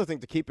 here's the other thing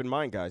to keep in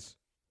mind, guys.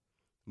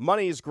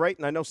 Money is great,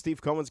 and I know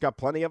Steve Cohen's got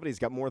plenty of it. He's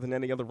got more than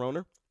any other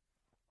owner.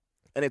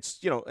 And it's,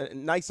 a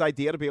nice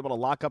idea to be able to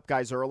lock up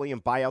guys early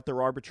and buy out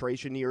their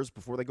arbitration years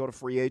before they go to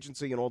free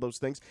agency and all those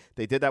things.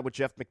 They did that with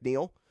Jeff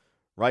McNeil,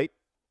 right?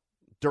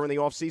 During the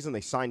offseason,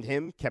 they signed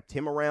him, kept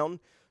him around,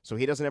 so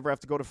he doesn't ever have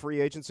to go to free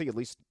agency, at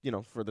least,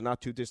 for the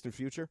not-too-distant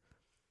future.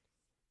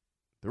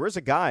 There is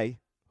a guy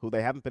who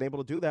they haven't been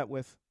able to do that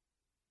with.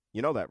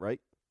 You know that,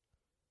 right?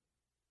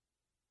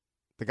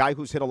 The guy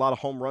who's hit a lot of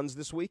home runs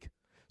this week.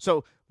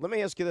 So let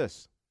me ask you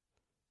this.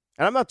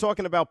 And I'm not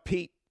talking about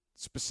Pete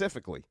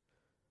specifically.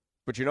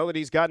 But you know that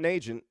he's got an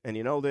agent, and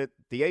you know that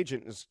the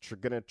agent is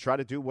going to try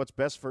to do what's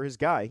best for his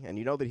guy, and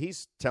you know that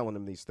he's telling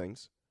him these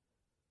things.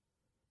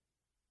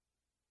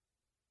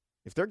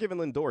 If they're giving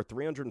Lindor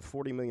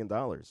 $340 million,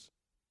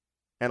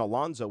 and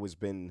Alonso has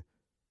been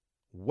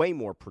way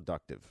more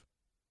productive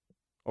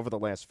over the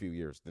last few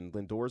years than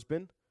Lindor's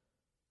been,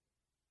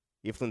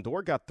 if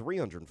Lindor got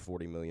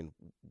 $340 million,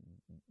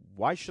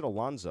 why should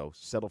Alonso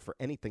settle for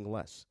anything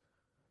less?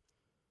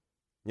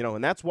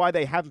 And that's why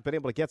they haven't been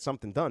able to get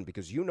something done,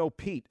 because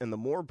Pete, and the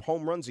more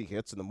home runs he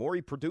hits and the more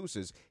he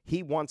produces,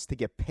 he wants to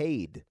get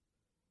paid.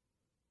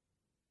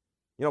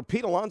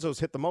 Pete Alonso's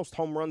hit the most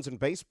home runs in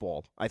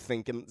baseball, I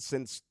think,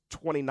 since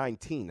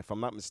 2019, if I'm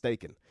not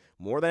mistaken.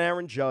 More than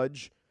Aaron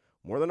Judge,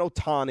 more than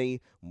Ohtani,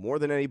 more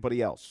than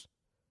anybody else.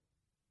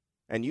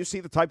 And you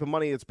see the type of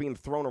money that's being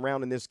thrown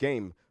around in this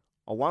game,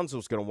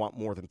 Alonso's going to want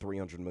more than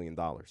 $300 million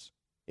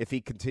if he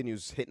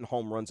continues hitting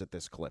home runs at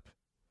this clip.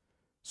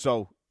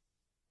 So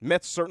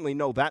Mets certainly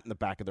know that in the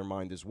back of their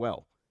mind as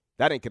well.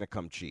 That ain't going to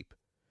come cheap.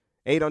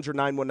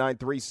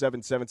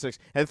 800-919-3776.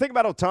 And the thing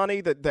about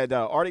Ohtani that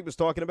Artie was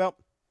talking about,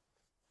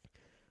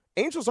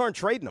 Angels aren't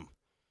trading him.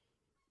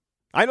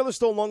 I know there's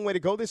still a long way to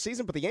go this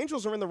season, but the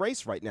Angels are in the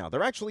race right now.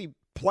 They're actually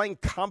playing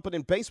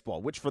competent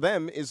baseball, which for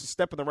them is a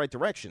step in the right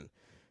direction.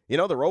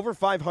 They're over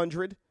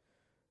 500.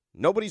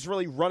 Nobody's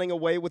really running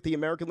away with the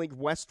American League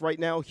West right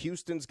now.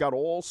 Houston's got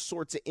all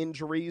sorts of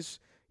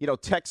injuries.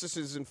 Texas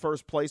is in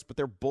first place, but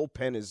their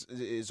bullpen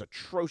is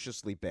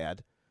atrociously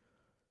bad.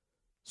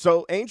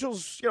 So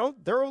Angels,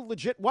 they're a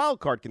legit wild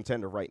card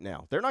contender right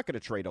now. They're not going to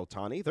trade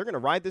Ohtani. They're going to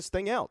ride this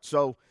thing out.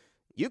 So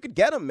you could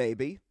get him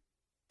maybe,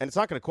 and it's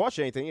not going to cost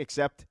you anything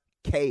except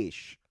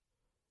cash.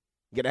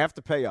 You're going to have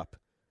to pay up.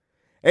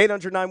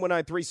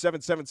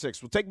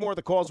 800-919-3776. We'll take more of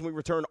the calls when we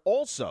return.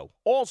 Also,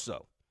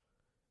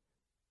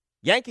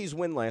 Yankees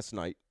win last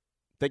night.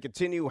 They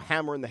continue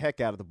hammering the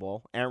heck out of the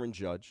ball. Aaron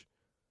Judge.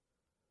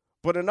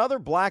 But another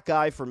black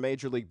eye for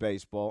Major League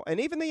Baseball, and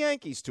even the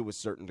Yankees to a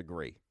certain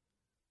degree.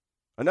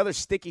 Another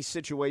sticky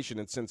situation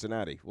in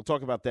Cincinnati. We'll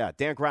talk about that.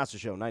 Dan Graca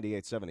Show,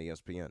 98.7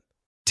 ESPN.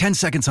 10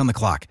 seconds on the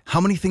clock.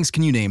 How many things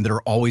can you name that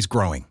are always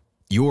growing?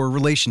 Your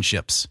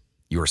relationships,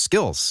 your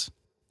skills,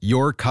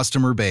 your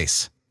customer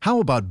base. How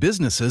about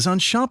businesses on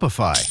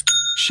Shopify?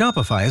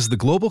 Shopify is the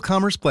global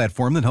commerce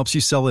platform that helps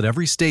you sell at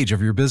every stage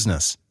of your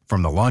business.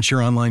 From the launch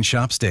your online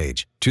shop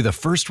stage, to the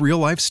first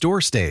real-life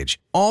store stage,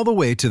 all the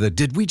way to the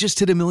did we just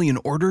hit a million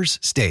orders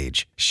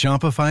stage,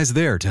 Shopify's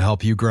there to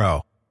help you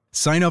grow.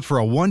 Sign up for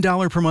a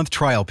 $1 per month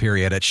trial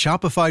period at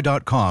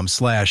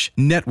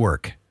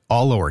shopify.com/network,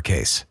 all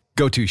lowercase.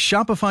 Go to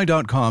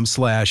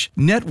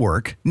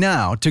shopify.com/network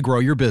now to grow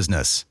your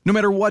business, no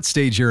matter what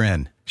stage you're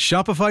in.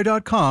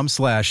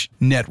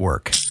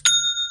 Shopify.com/network.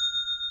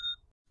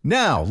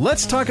 Now,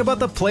 let's talk about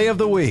the play of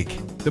the week.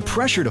 The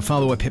pressure to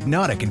follow up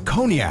Hypnotic and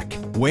Cognac,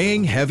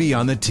 weighing heavy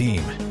on the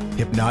team.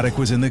 Hypnotic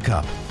was in the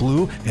cup,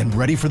 blue, and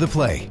ready for the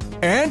play.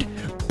 And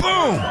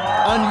boom!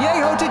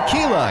 Añejo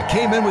Tequila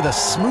came in with a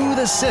smooth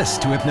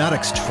assist to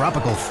Hypnotic's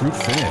tropical fruit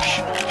finish.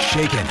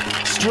 Shaken,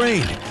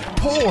 strained,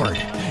 poured.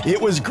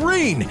 It was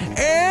green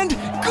and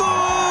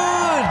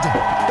good!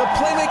 The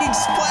playmaking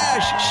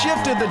splash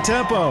shifted the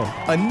tempo.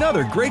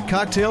 Another great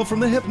cocktail from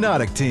the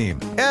Hypnotic team.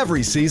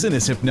 Every season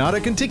is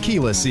Hypnotic and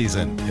Tequila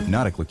season.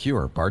 Hypnotic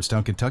Liqueur,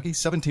 Bardstown, Kentucky,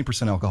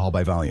 17% alcohol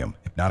by volume.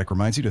 Hypnotic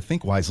reminds you to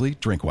think wisely,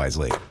 drink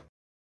wisely.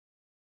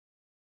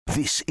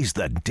 This is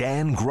the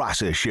Dan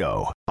Graca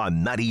Show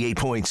on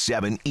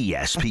 98.7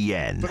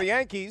 ESPN. So the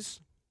Yankees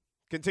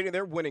continue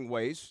their winning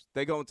ways.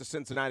 They go into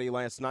Cincinnati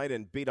last night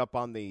and beat up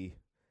on the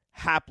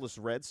hapless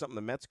Reds, something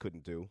the Mets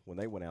couldn't do when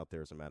they went out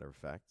there, as a matter of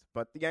fact.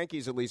 But the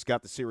Yankees at least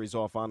got the series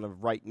off on the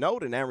right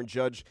note, and Aaron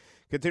Judge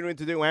continuing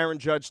to do Aaron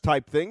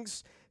Judge-type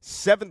things.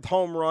 7th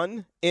home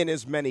run in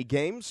as many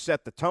games,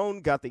 set the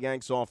tone, got the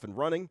Yanks off and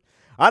running.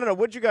 I don't know,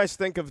 what did you guys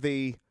think of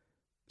the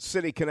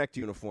City Connect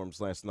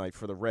uniforms last night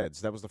for the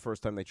Reds? That was the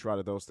first time they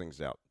trotted those things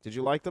out. Did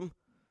you like them?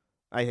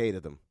 I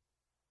hated them.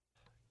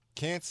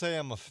 Can't say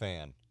I'm a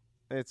fan.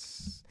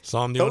 So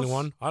I'm the only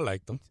one? I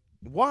like them.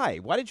 Why?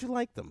 Why did you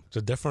like them? It's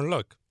a different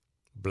look.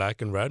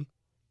 Black and red.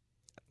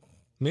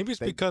 Maybe it's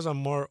because I'm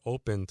more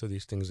open to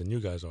these things than you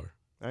guys are.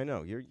 I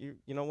know. You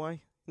know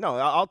why? No,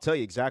 I'll tell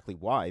you exactly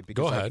why.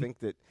 Because Go ahead.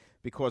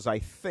 I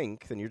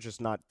think, then you're just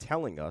not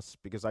telling us,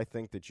 because I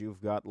think that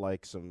you've got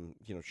like some,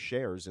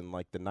 shares in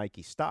like the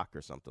Nike stock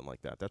or something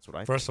like that. That's what I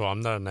think. First of all,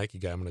 I'm not a Nike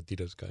guy. I'm an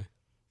Adidas guy.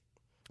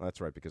 That's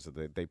right, because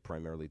they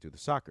primarily do the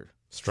soccer.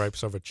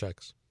 Stripes over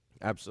checks.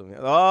 Absolutely.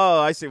 Oh,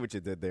 I see what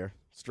you did there.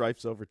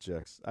 Stripes over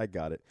checks. I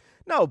got it.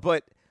 No,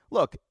 but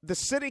look, the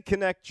City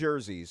Connect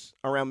jerseys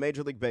around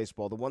Major League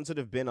Baseball, the ones that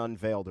have been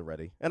unveiled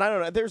already, and I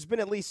don't know, there's been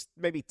at least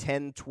maybe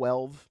 10,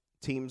 12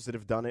 teams that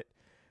have done it.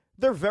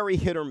 They're very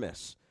hit or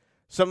miss.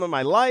 Some of them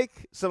I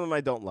like, some of them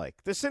I don't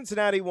like. The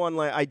Cincinnati one,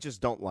 I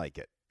just don't like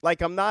it.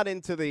 Like, I'm not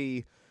into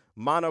the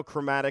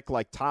monochromatic,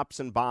 like, tops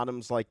and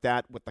bottoms like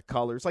that with the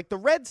colors. Like, the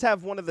Reds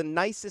have one of the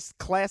nicest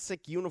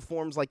classic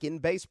uniforms, like, in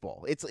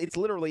baseball. It's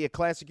literally a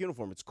classic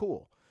uniform. It's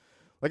cool.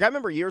 Like, I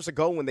remember years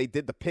ago when they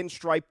did the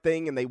pinstripe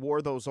thing and they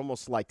wore those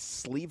almost, like,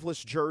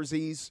 sleeveless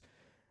jerseys,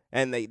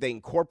 and they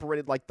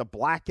incorporated, like, the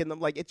black in them.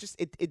 Like,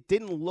 it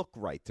didn't look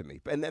right to me.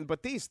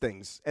 But these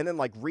things, and then,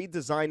 like,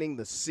 redesigning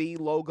the C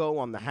logo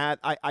on the hat,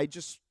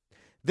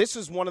 this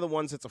is one of the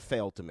ones that's a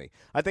fail to me.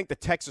 I think the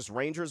Texas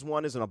Rangers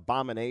one is an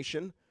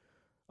abomination.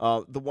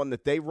 The one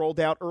that they rolled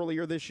out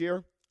earlier this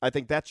year, I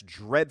think that's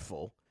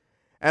dreadful.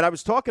 And I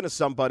was talking to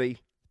somebody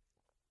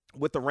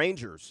with the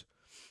Rangers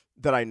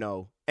that I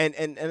know, and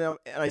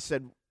I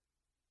said,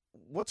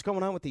 what's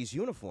going on with these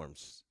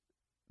uniforms?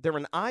 They're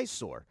an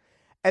eyesore.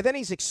 And then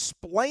he's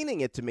explaining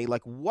it to me,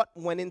 like what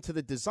went into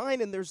the design,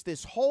 and there's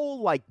this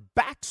whole, like,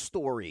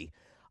 backstory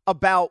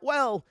about,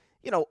 well,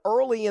 you know,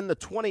 early in the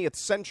 20th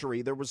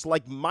century, there was,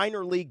 like,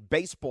 minor league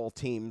baseball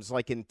teams,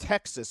 like, in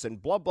Texas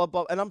and blah, blah,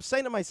 blah. And I'm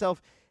saying to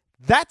myself,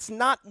 that's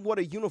not what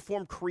a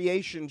uniform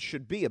creation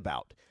should be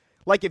about.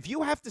 Like, if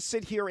you have to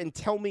sit here and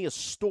tell me a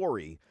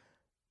story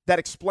that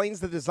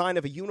explains the design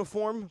of a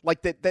uniform,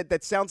 like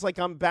that sounds like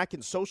I'm back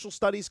in social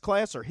studies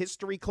class or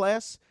history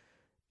class,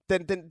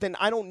 then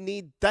I don't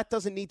need, that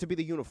doesn't need to be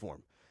the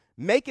uniform.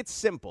 Make it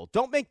simple.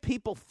 Don't make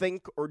people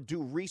think or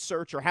do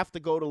research or have to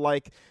go to,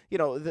 like, you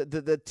know,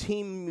 the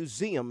team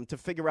museum to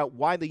figure out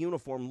why the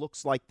uniform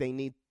looks like they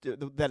need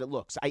that it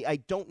looks. I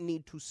don't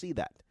need to see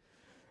that.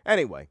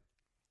 Anyway.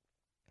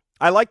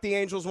 I like the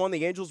Angels one.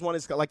 The Angels one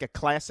is like a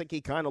classic-y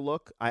kind of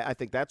look. I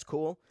think that's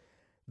cool.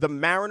 The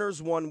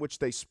Mariners one, which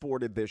they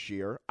sported this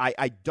year,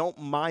 I don't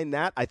mind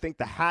that. I think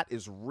the hat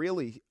is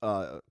really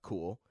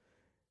cool.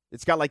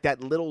 It's got like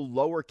that little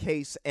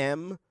lowercase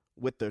M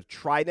with the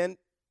trident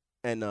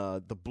and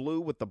the blue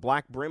with the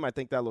black brim. I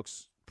think that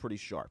looks pretty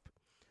sharp.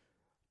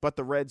 But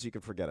the Reds, you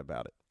can forget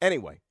about it.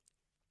 Anyway,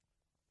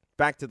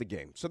 back to the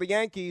game. So the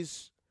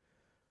Yankees,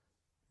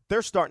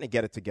 they're starting to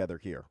get it together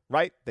here,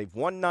 right? They've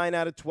won 9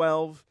 out of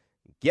 12.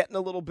 Getting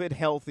a little bit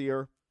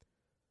healthier.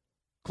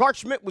 Clark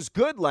Schmidt was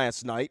good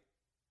last night,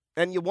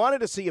 and you wanted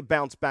to see a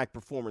bounce-back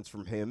performance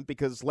from him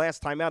because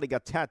last time out he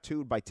got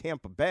tattooed by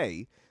Tampa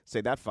Bay.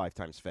 Say that 5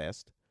 times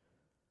fast.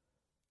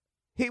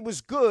 He was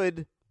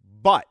good,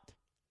 but,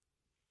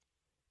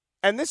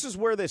 and this is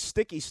where this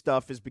sticky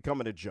stuff is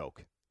becoming a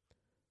joke,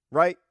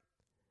 right?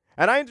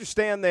 And I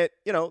understand that,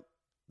 you know,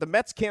 the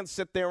Mets can't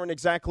sit there and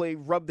exactly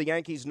rub the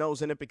Yankees'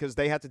 nose in it because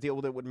they had to deal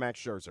with it with Max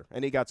Scherzer,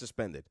 and he got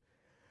suspended.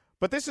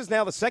 But this is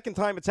now the second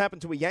time it's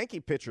happened to a Yankee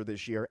pitcher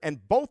this year,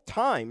 and both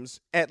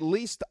times, at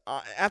least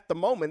at the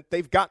moment,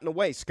 they've gotten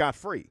away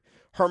scot-free.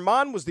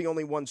 Herman was the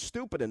only one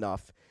stupid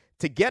enough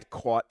to get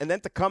caught and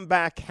then to come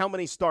back how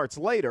many starts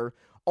later,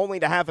 only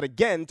to have it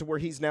again to where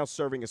he's now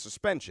serving a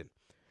suspension.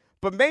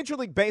 But Major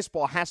League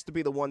Baseball has to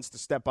be the ones to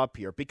step up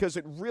here because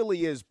it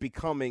really is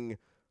becoming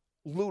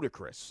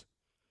ludicrous.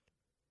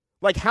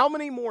 Like, how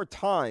many more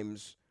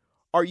times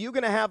are you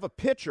going to have a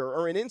pitcher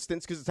or an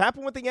instance, because it's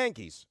happened with the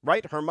Yankees,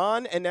 right?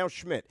 Herman and now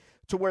Schmidt,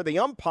 to where the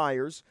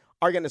umpires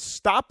are going to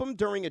stop him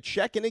during a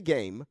check in a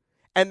game,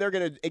 and they're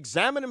going to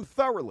examine him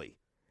thoroughly.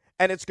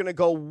 And it's going to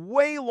go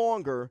way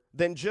longer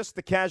than just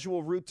the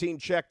casual routine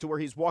check to where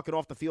he's walking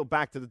off the field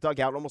back to the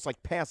dugout, almost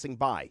like passing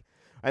by.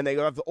 And they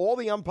have all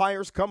the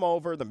umpires come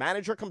over. The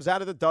manager comes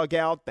out of the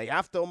dugout. They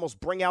have to almost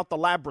bring out the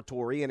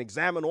laboratory and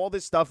examine all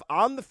this stuff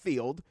on the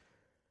field.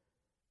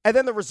 And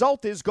then the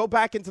result is go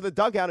back into the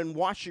dugout and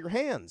wash your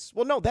hands.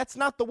 Well, no, that's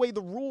not the way the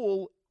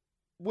rule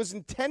was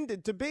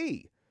intended to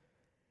be.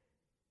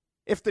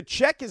 If the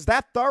check is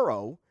that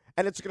thorough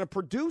and it's going to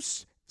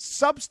produce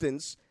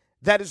substance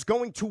that is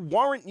going to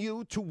warrant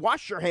you to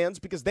wash your hands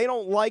because they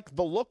don't like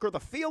the look or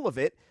the feel of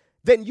it,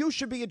 then you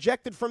should be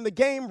ejected from the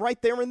game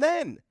right there and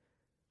then.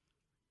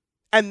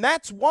 And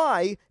that's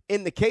why,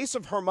 in the case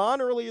of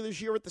Herman earlier this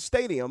year at the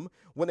stadium,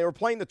 when they were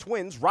playing the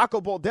Twins, Rocco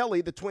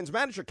Baldelli, the Twins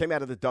manager, came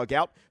out of the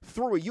dugout,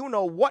 threw a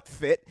you-know-what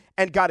fit,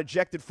 and got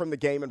ejected from the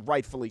game, and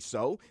rightfully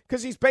so,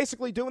 because he's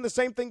basically doing the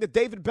same thing that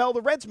David Bell,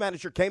 the Reds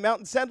manager, came out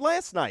and said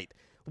last night.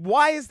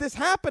 Why is this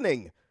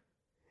happening?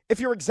 If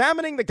you're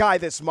examining the guy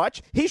this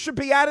much, he should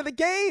be out of the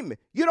game.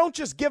 You don't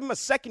just give him a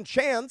second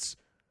chance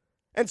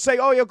and say,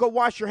 oh, you'll go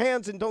wash your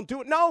hands and don't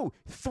do it. No,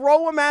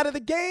 throw him out of the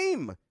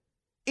game.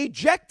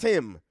 Eject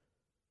him.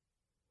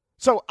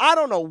 So I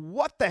don't know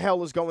what the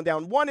hell is going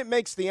down. One, it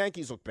makes the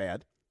Yankees look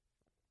bad.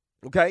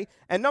 Okay?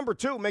 And number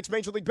two, it makes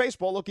Major League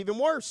Baseball look even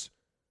worse.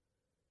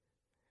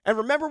 And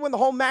remember when the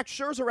whole Max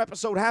Scherzer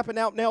episode happened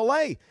out in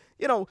L.A.?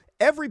 You know,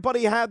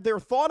 everybody had their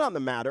thought on the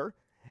matter,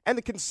 and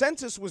the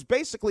consensus was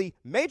basically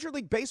Major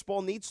League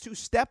Baseball needs to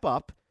step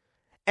up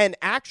and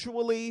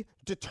actually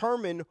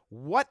determine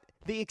what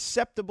the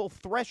acceptable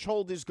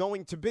threshold is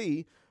going to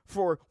be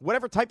for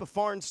whatever type of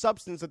foreign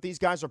substance that these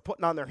guys are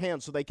putting on their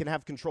hands so they can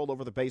have control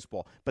over the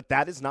baseball. But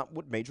that is not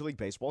what Major League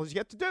Baseball has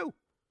yet to do.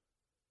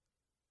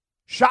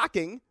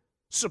 Shocking.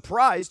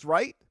 Surprised,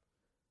 right?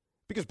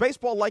 Because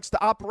baseball likes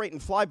to operate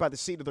and fly by the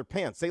seat of their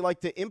pants. They like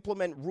to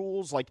implement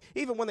rules, like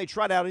even when they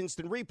tried out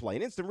instant replay.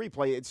 And instant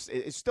replay,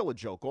 it's still a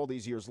joke all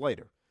these years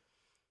later.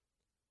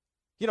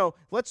 You know,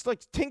 let's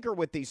tinker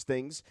with these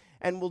things,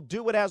 and we'll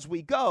do it as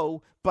we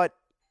go, but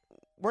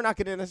we're not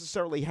going to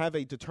necessarily have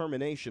a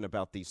determination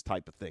about these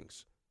type of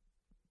things.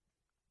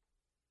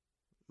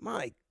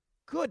 My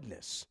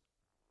goodness.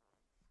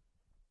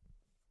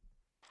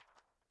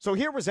 So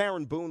here was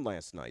Aaron Boone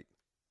last night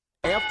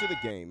after the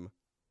game,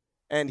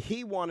 and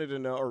he wanted to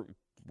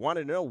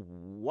know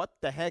what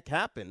the heck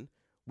happened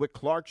with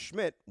Clark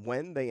Schmidt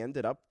when they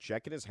ended up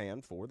checking his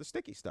hand for the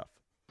sticky stuff.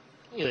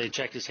 You know, they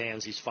checked his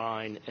hands, he's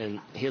fine,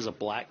 and he has a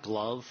black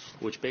glove,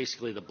 which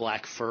basically the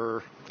black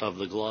fur of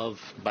the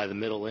glove by the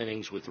middle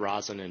innings with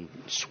rosin and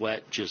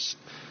sweat, just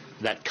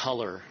that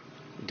color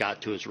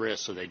got to his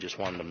wrist, so they just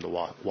wanted him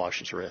to wash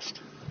his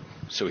wrist.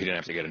 So he didn't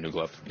have to get a new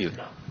glove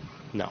either?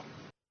 No.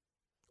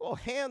 Well,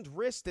 hand,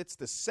 wrist, it's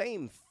the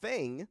same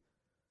thing.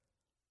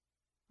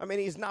 I mean,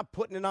 he's not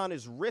putting it on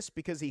his wrist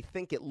because he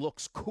think it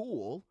looks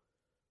cool.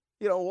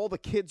 You know, all the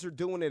kids are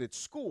doing it at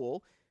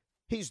school.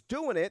 He's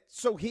doing it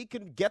so he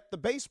can get the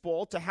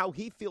baseball to how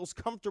he feels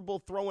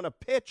comfortable throwing a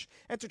pitch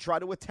and to try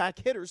to attack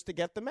hitters to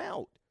get them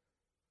out.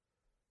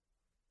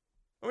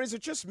 I mean, is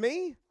it just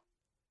me?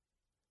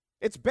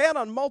 It's bad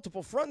on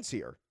multiple fronts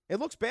here. It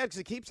looks bad because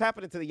it keeps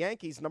happening to the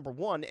Yankees, number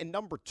one. And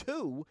number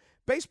two,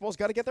 baseball's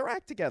got to get their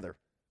act together.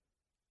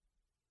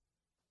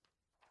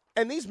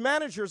 And these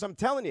managers, I'm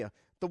telling you,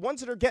 the ones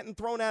that are getting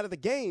thrown out of the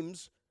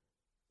games,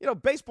 you know,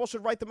 baseball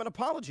should write them an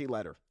apology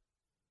letter.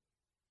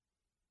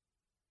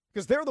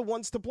 Because they're the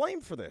ones to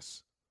blame for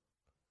this.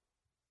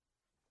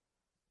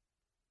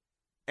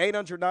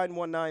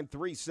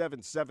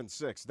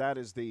 800-919-3776. That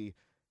is the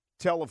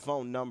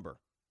telephone number.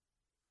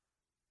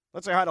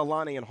 Let's say hi to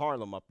Lonnie in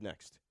Harlem up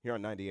next here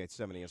on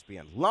 98.7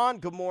 ESPN. Lon,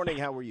 good morning.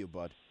 How are you,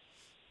 bud?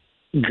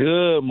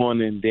 Good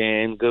morning,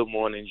 Dan. Good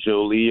morning,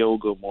 Jolio.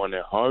 Good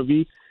morning,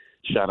 Harvey.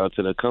 Shout out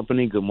to the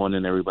company. Good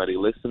morning, everybody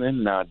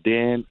listening. Now,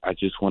 Dan, I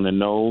just want to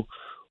know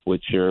what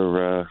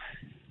your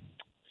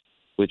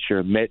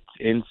Mets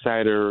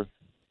insider,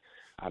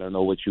 I don't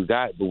know what you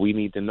got, but we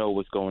need to know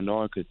what's going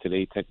on because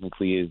today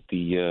technically is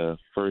the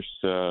first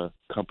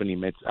company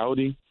Mets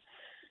outing.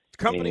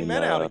 Company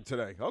Met outing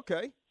today.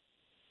 Okay.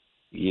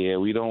 Yeah,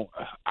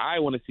 I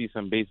want to see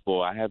some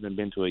baseball. I haven't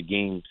been to a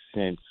game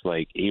since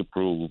like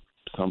April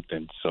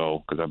something,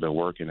 so because I've been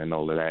working and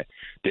all of that.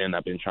 Then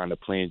I've been trying to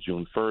plan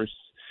June 1st.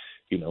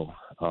 You know,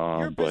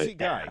 you're a busy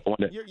guy.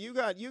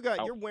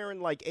 You're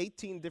wearing like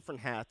 18 different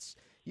hats.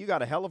 You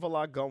got a hell of a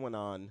lot going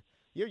on.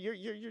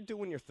 You're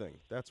doing your thing.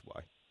 That's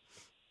why.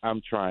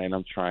 I'm trying.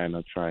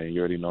 You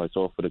already know it's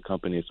all for the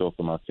company. It's all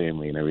for my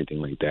family and everything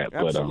like that.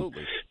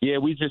 Absolutely. But yeah,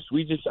 we just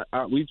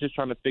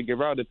trying to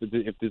figure out if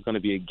there's going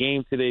to be a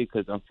game today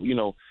because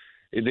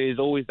there's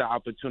always the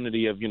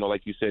opportunity of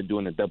like you said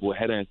doing a double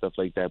header and stuff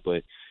like that.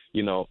 But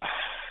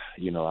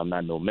I'm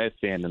not no Mets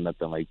fan or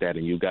nothing like that.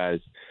 And you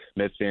guys,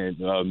 Mets fan,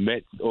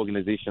 Mets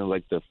organization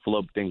like to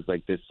flub things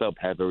like this up,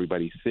 have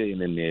everybody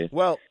sitting in there.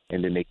 Well,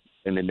 and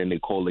then they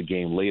call the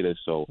game later.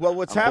 So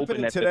what's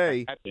happening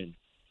today?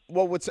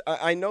 Well,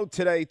 I know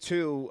today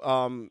too.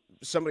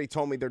 Somebody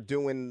told me they're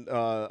doing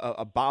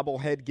a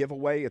bobblehead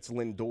giveaway. It's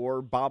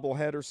Lindor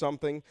bobblehead or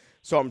something.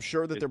 So I'm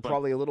sure that they're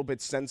probably a little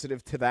bit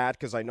sensitive to that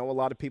because I know a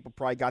lot of people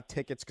probably got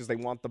tickets because they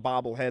want the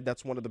bobblehead.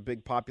 That's one of the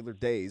big popular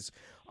days.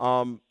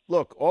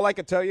 Look, all I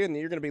can tell you, and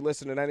you're going to be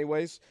listening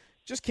anyways,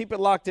 just keep it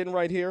locked in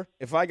right here.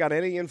 If I got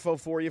any info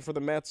for you for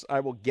the Mets, I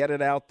will get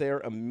it out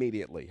there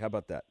immediately. How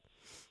about that?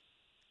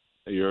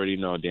 You already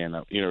know, Dan.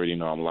 You already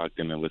know I'm locked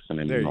in and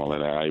listening and all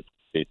of that. I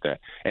appreciate that.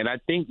 And I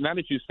think now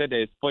that you said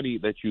that, it's funny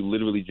that you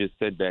literally just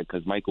said that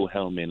because Michael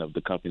Hellman of the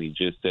company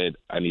just said,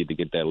 I need to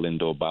get that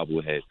Lindor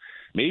bobblehead.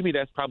 Maybe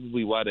that's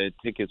probably why the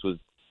tickets was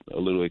a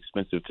little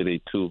expensive today,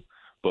 too.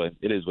 But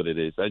it is what it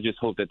is. I just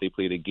hope that they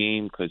play the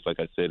game because, like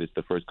I said, it's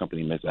the first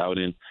company Mets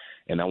outing.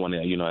 And I want to,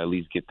 at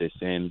least get this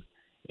in.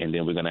 And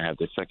then we're going to have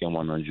the second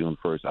one on June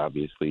 1st,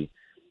 obviously.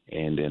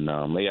 And then,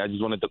 I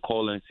just wanted to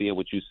call in and see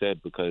what you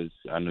said because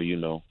I know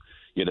you're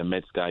the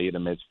Mets guy, you're the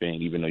Mets fan,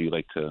 even though you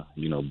like to,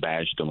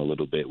 bash them a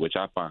little bit, which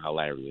I find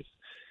hilarious.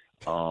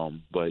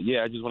 But,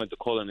 yeah, I just wanted to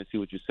call in and see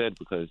what you said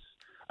because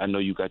I know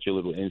you got your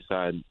little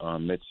inside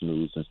Mets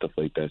news and stuff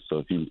like that.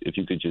 So if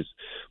you could just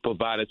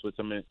provide us with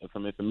some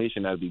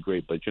information, that would be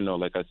great. But,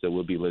 like I said,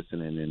 we'll be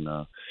listening.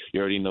 And you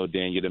already know,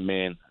 Dan, you're the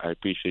man. I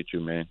appreciate you,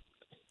 man.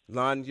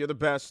 Lon, you're the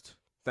best.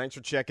 Thanks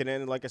for checking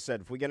in. And like I said,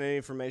 if we get any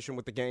information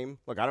with the game,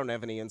 look, I don't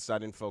have any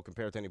inside info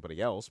compared to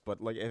anybody else, but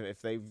like if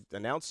they've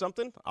announced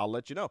something, I'll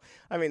let you know.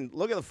 I mean,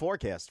 look at the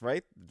forecast,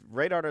 right?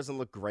 Radar doesn't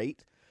look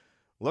great.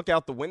 Look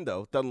out the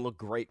window. Doesn't look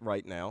great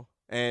right now.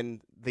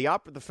 And the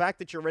fact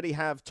that you already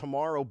have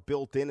tomorrow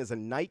built in as a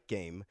night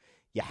game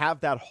you have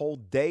that whole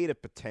day to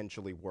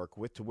potentially work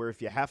with, to where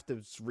if you have to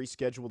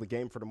reschedule the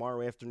game for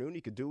tomorrow afternoon,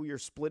 you could do your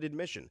split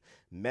admission.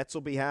 Mets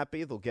will be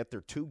happy. They'll get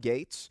their 2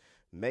 gates,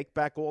 make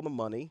back all the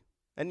money.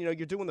 And, you're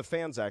doing the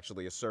fans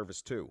actually a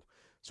service too.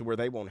 So where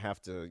they won't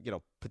have to,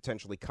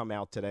 potentially come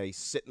out today,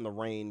 sit in the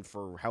rain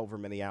for however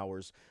many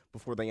hours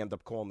before they end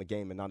up calling the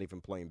game and not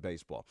even playing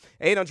baseball.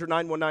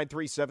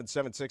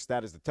 800-919-3776,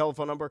 that is the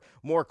telephone number.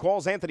 More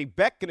calls. Anthony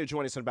Beck going to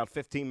join us in about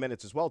 15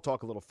 minutes as well.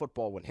 Talk a little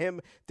football with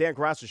him. Dan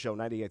Graca Show,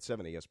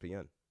 98.7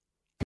 ESPN.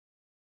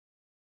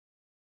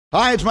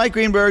 Hi, it's Mike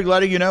Greenberg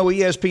letting you know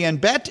ESPN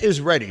Bet is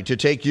ready to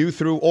take you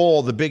through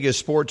all the biggest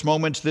sports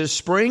moments this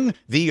spring.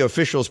 The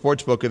official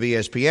sportsbook of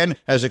ESPN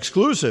has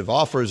exclusive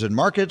offers and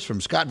markets from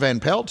Scott Van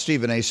Pelt,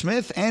 Stephen A.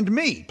 Smith, and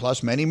me,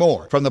 plus many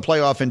more. From the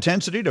playoff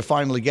intensity to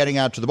finally getting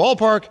out to the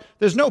ballpark,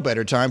 there's no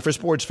better time for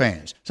sports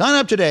fans. Sign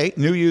up today.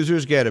 New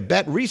users get a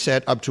bet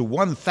reset up to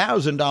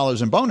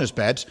 $1,000 in bonus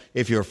bets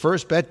if your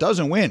first bet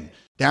doesn't win.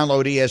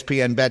 Download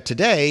ESPN Bet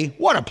today.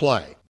 What a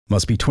play.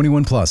 Must be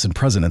 21 plus and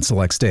present in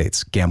select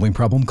states. Gambling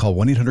problem? Call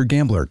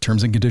 1-800-GAMBLER.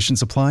 Terms and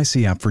conditions apply.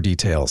 See app for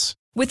details.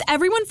 With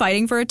everyone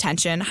fighting for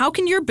attention, how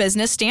can your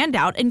business stand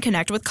out and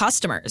connect with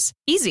customers?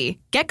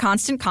 Easy. Get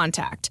Constant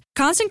Contact.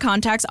 Constant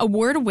Contact's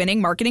award-winning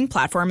marketing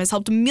platform has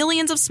helped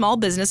millions of small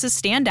businesses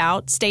stand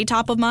out, stay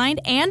top of mind,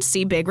 and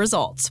see big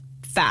results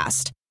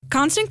fast.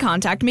 Constant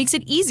Contact makes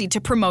it easy to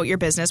promote your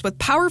business with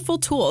powerful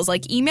tools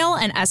like email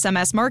and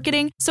SMS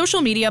marketing, social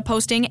media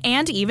posting,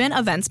 and even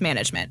events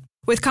management.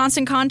 With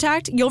Constant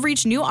Contact, you'll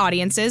reach new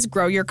audiences,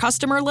 grow your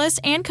customer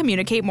list, and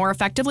communicate more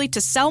effectively to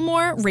sell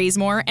more, raise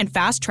more, and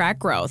fast-track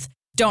growth.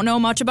 Don't know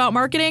much about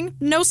marketing?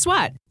 No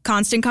sweat.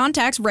 Constant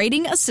Contact's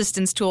writing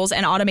assistance tools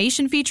and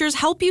automation features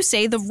help you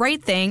say the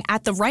right thing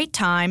at the right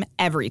time,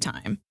 every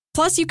time.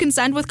 Plus, you can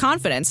send with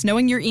confidence,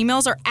 knowing your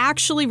emails are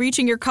actually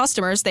reaching your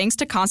customers thanks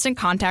to Constant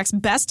Contact's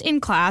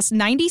best-in-class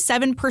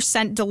 97%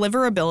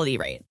 deliverability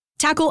rate.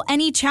 Tackle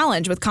any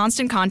challenge with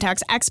Constant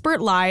Contact's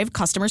expert live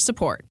customer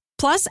support.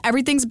 Plus,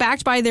 everything's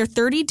backed by their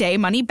 30-day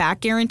money-back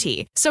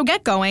guarantee. So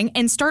get going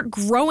and start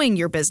growing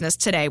your business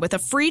today with a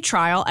free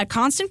trial at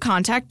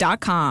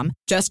ConstantContact.com.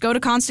 Just go to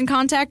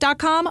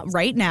ConstantContact.com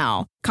right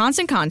now.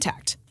 Constant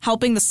Contact,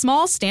 helping the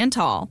small stand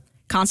tall.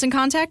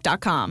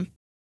 ConstantContact.com.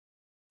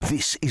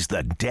 This is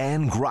the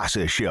Dan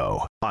Graca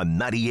Show on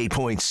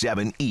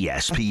 98.7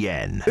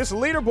 ESPN. This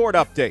leaderboard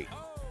update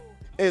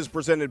is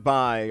presented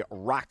by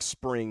Rock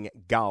Spring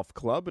Golf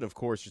Club. And, of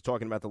course, you're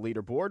talking about the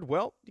leaderboard.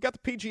 Well, you got the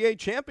PGA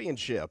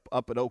Championship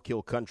up at Oak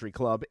Hill Country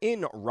Club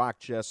in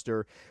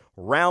Rochester.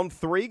 Round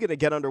 3 going to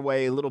get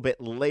underway a little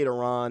bit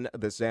later on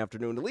this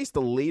afternoon. At least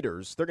the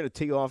leaders, they're going to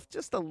tee off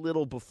just a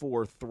little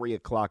before 3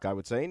 o'clock, I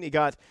would say. And you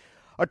got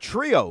a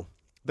trio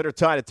that are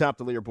tied atop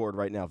the leaderboard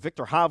right now.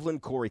 Victor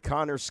Hovland, Corey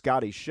Connors,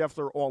 Scotty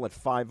Scheffler, all at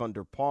 5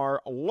 under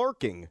par.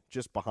 Lurking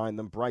just behind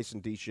them, Bryson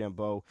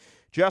DeChambeau,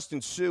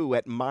 Justin Suh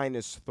at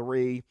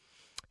 -3.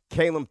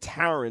 Caleb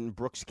Taryn,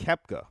 Brooks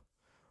Koepka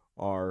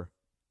are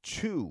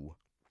 2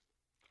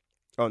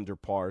 under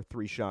par,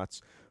 3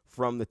 shots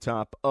from the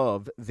top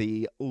of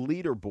the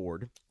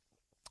leaderboard.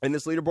 And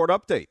this leaderboard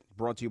update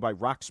brought to you by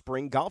Rock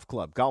Spring Golf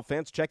Club. Golf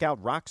fans, check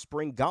out Rock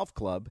Spring Golf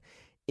Club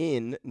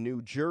in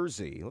New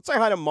Jersey. Let's say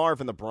hi to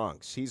Marv in the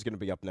Bronx. He's going to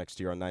be up next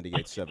year on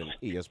 98.7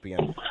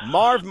 ESPN.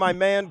 Marv, my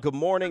man, good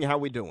morning. How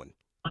we doing?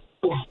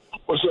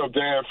 What's up,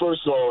 Dan?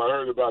 First of all, I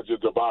heard about your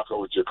debacle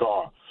with your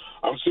car.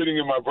 I'm sitting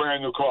in my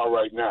brand new car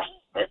right now.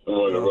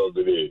 On the road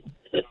today.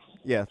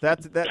 Yeah,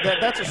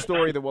 that's a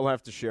story that we'll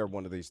have to share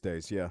one of these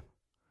days. Yeah.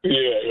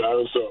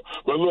 Yeah. So,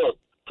 but look,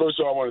 first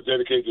of all, I want to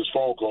dedicate this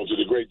phone call to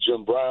the great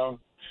Jim Brown.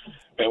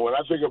 And when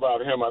I think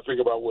about him, I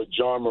think about what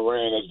John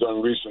Moran has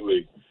done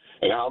recently.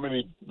 And how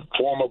many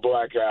former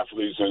black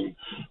athletes and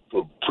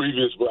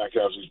previous black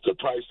athletes, the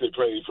price they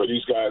paid for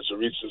these guys to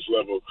reach this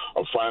level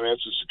of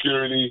financial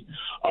security,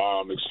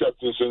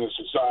 acceptance in the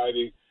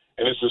society,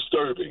 and it's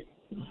disturbing.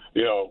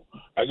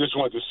 I just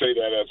wanted to say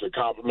that as a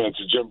compliment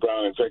to Jim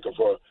Brown and thank him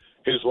for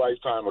his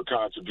lifetime of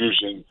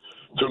contribution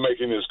to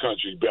making this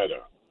country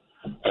better.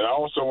 And I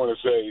also want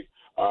to say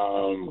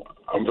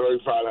I'm very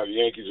proud how the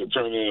Yankees are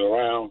turning it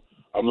around.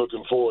 I'm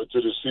looking forward to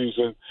the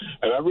season.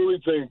 And I really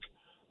think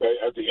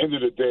at the end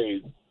of the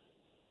day,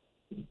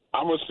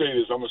 I'm going to say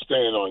this, I'm going to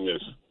stand on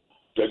this,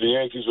 that the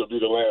Yankees will be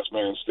the last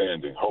man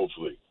standing,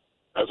 hopefully.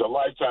 As a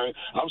lifetime,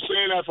 I'm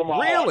saying that from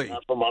my heart,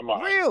 not from my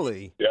mind.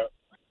 Really? Yep.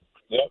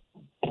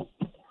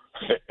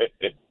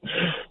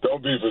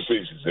 Don't be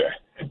facetious,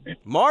 eh?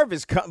 Marv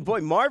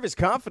is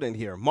confident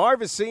here.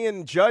 Marv is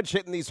seeing Judge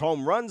hitting these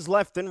home runs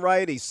left and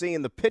right. He's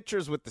seeing the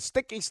pitchers with the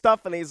sticky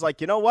stuff, and he's like,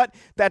 you know what?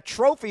 That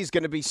trophy's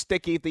going to be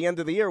sticky at the end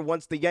of the year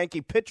once the Yankee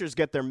pitchers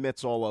get their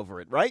mitts all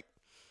over it, right?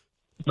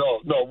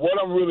 No.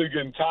 What I'm really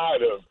getting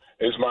tired of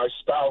is my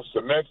spouse,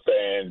 the Mets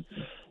fan,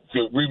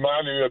 to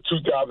remind me of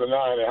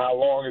 2009 and how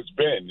long it's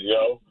been,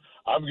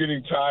 I'm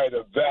getting tired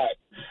of that,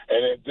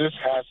 and this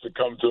has to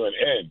come to an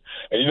end.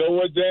 And you know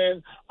what,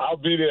 Dan? I'll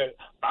be there.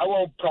 I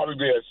won't probably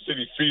be at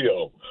Citi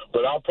Field,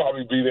 but I'll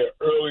probably be there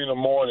early in the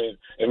morning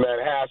in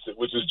Manhasset,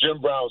 which is Jim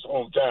Brown's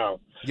hometown.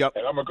 Yep.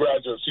 And I'm a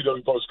graduate of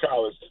C.W. Post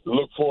College.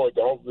 Look forward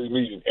to hopefully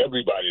meeting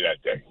everybody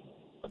that day.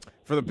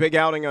 For the big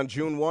outing on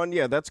June 1,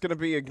 yeah, that's going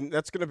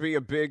to be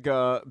a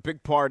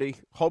big party.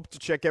 Hope to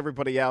check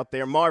everybody out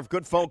there. Marv,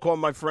 good phone call,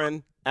 my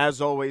friend,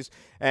 as always.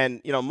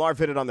 And Marv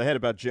hit it on the head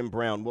about Jim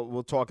Brown.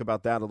 We'll talk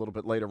about that a little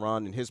bit later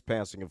on in his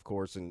passing, of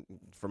course. And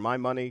for my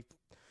money,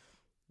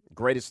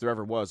 greatest there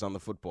ever was on the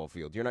football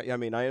field.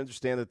 I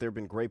understand that there have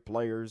been great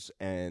players,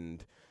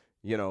 and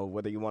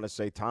whether you want to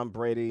say Tom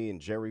Brady and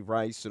Jerry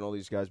Rice and all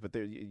these guys, but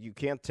you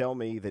can't tell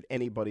me that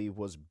anybody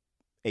was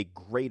a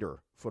greater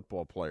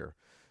football player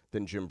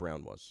than Jim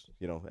Brown was.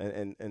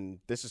 And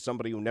this is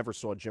somebody who never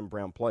saw Jim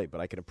Brown play, but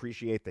I can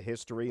appreciate the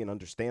history and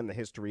understand the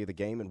history of the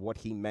game and what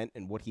he meant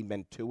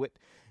to it.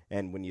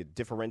 And when you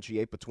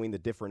differentiate between the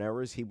different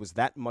eras, he was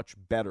that much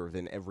better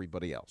than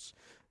everybody else.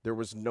 There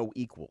was no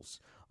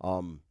equals.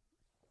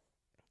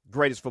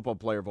 Greatest football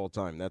player of all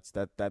time.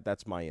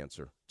 That's my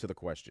answer to the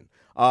question.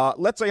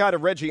 Let's say hi to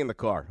Reggie in the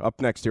car. Up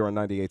next here on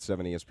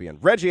 98.7 ESPN.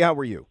 Reggie, how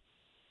are you?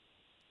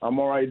 I'm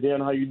all right, Dan.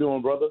 How you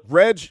doing, brother?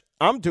 Reg,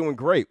 I'm doing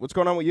great. What's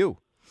going on with you?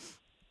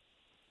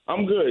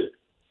 I'm good.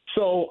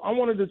 So I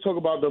wanted to talk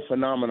about the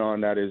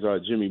phenomenon that is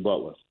Jimmy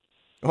Butler.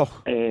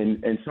 Oh,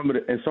 and some of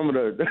the some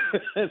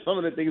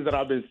of the things that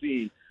I've been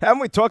seeing.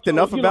 Haven't we talked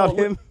enough about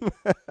him?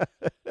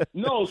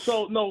 No.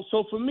 So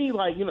for me,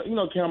 like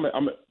Cam,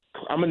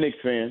 I'm a Knicks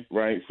fan,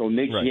 right? So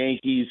Knicks, right.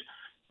 Yankees,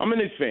 I'm a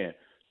Knicks fan.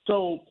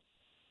 So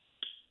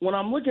when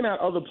I'm looking at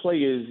other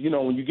players,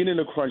 when you get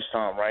into crunch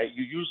time, right,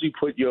 you usually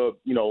put your,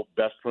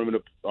 best perimeter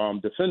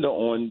defender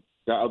on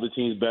that other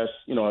team's best,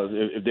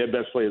 if their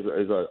best player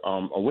is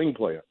a wing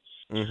player.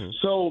 Mm-hmm.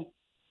 So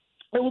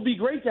it would be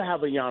great to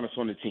have a Giannis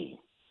on the team.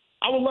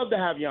 I would love to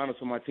have Giannis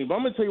on my team, but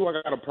I'm going to tell you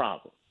I got a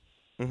problem.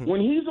 Mm-hmm.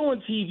 When he's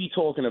on TV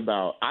talking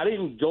about, I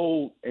didn't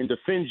go and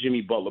defend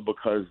Jimmy Butler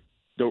because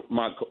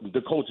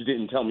the coach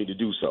didn't tell me to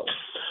do so.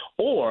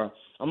 Or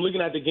I'm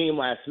looking at the game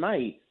last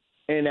night,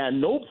 and at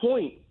no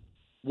point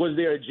was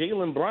there a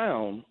Jaylen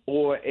Brown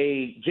or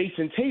a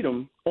Jason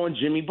Tatum on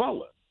Jimmy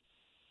Butler.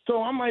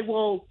 So I'm like,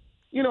 well,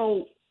 you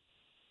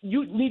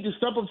need to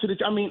step up to the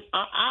 –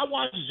 I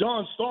watched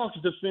John Starks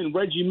defend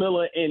Reggie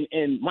Miller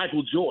and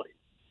Michael Jordan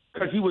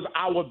because he was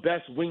our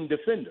best wing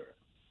defender,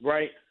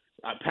 right?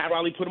 Pat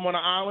Riley put him on the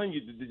island.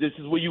 This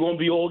is where you're going to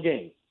be all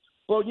game.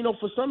 Well,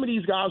 for some of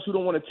these guys who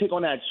don't want to take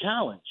on that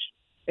challenge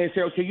and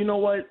say, okay, you know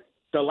what,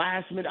 the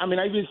last minute – I've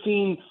even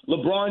seen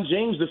LeBron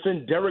James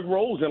defend Derrick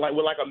Rose with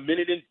a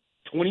minute and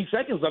 20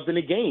 seconds left in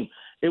the game.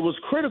 It was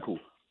critical.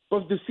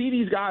 But to see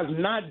these guys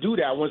not do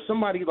that when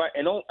somebody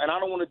and I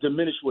don't want to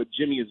diminish what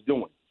Jimmy is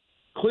doing.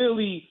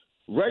 Clearly,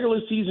 regular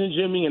season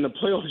Jimmy and the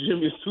playoff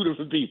Jimmy is two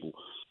different people.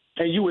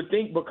 And you would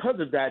think because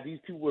of that, these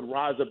people would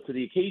rise up to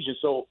the occasion.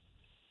 So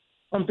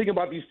I'm thinking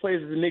about these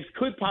players that the Knicks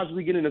could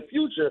possibly get in the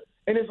future.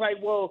 And it's like,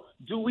 well,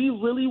 do we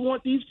really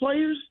want these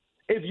players?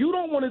 If you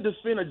don't want to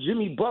defend a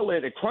Jimmy Butler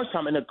at crunch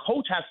time and the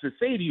coach has to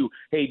say to you,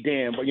 hey,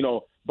 Dan, but,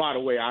 by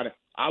the way,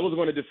 I was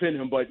going to defend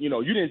him, but, you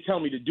didn't tell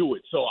me to do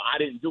it, so I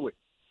didn't do it.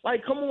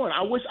 Like, come on.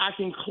 I wish I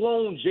can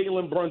clone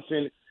Jalen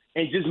Brunson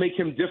and just make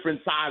him different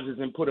sizes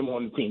and put him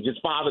on the team.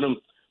 Just father him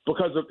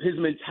because of his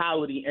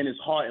mentality and his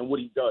heart and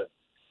what he does.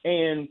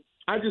 And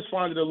I just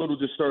find it a little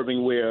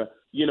disturbing where,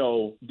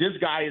 this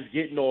guy is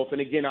getting off.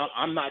 And, again,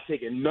 I'm not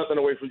taking nothing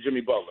away from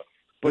Jimmy Butler.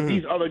 But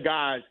these other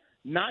guys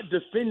not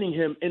defending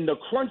him in the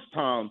crunch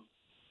time,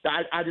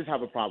 I just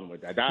have a problem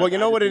with that. Well, you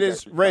know what it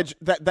is, Reg,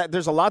 that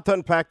there's a lot to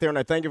unpack there, and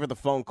I thank you for the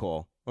phone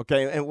call.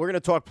 Okay, and we're going to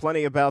talk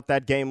plenty about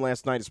that game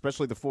last night,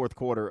 especially the fourth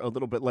quarter, a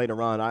little bit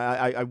later on.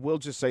 I will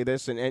just say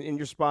this, and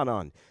you're spot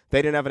on.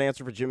 They didn't have an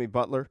answer for Jimmy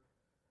Butler.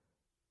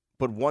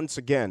 But once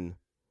again,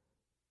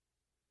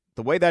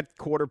 the way that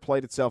quarter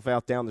played itself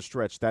out down the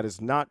stretch, that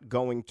is not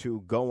going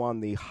to go on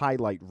the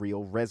highlight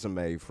reel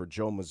resume for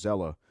Joe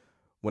Mazzulla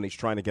when he's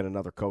trying to get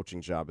another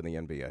coaching job in the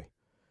NBA.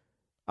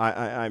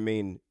 I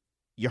mean,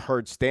 you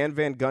heard Stan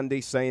Van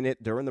Gundy saying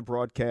it during the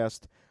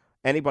broadcast.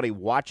 Anybody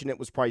watching it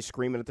was probably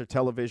screaming at their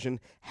television.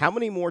 How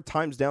many more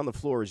times down the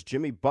floor is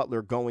Jimmy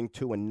Butler going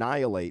to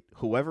annihilate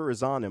whoever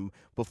is on him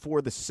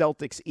before the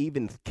Celtics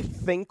even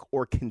think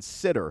or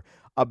consider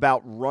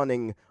about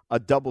running a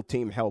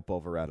double-team help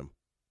over at him?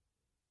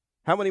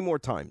 How many more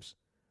times?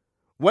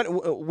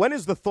 When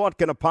is the thought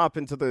going to pop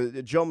into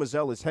the Joe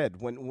Mazzulla's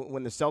head? When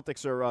the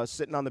Celtics are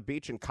sitting on the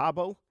beach in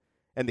Cabo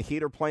and the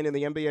Heat are playing in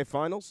the NBA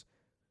Finals?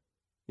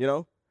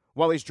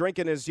 While he's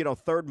drinking his,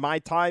 third Mai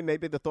Tai,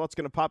 maybe the thought's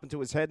going to pop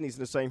into his head and he's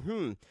going to say,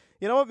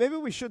 you know what, maybe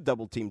we should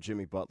double-team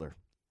Jimmy Butler.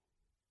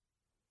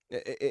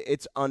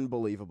 It's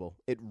unbelievable.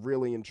 It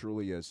really and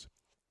truly is.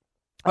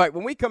 All right,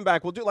 when we come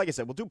back, we'll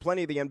do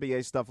plenty of the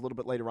NBA stuff a little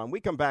bit later on. We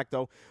come back,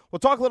 though, we'll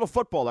talk a little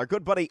football. Our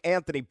good buddy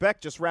Anthony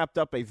Beck just wrapped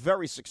up a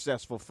very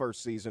successful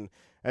first season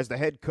as the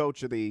head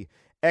coach of the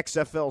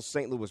XFL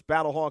St. Louis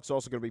Battlehawks,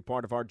 also going to be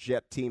part of our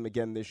Jet team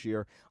again this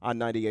year on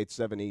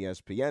 98.7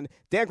 ESPN.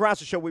 Dan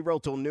Graca Show, we roll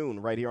till noon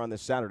right here on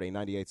this Saturday,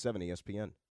 98.7 ESPN.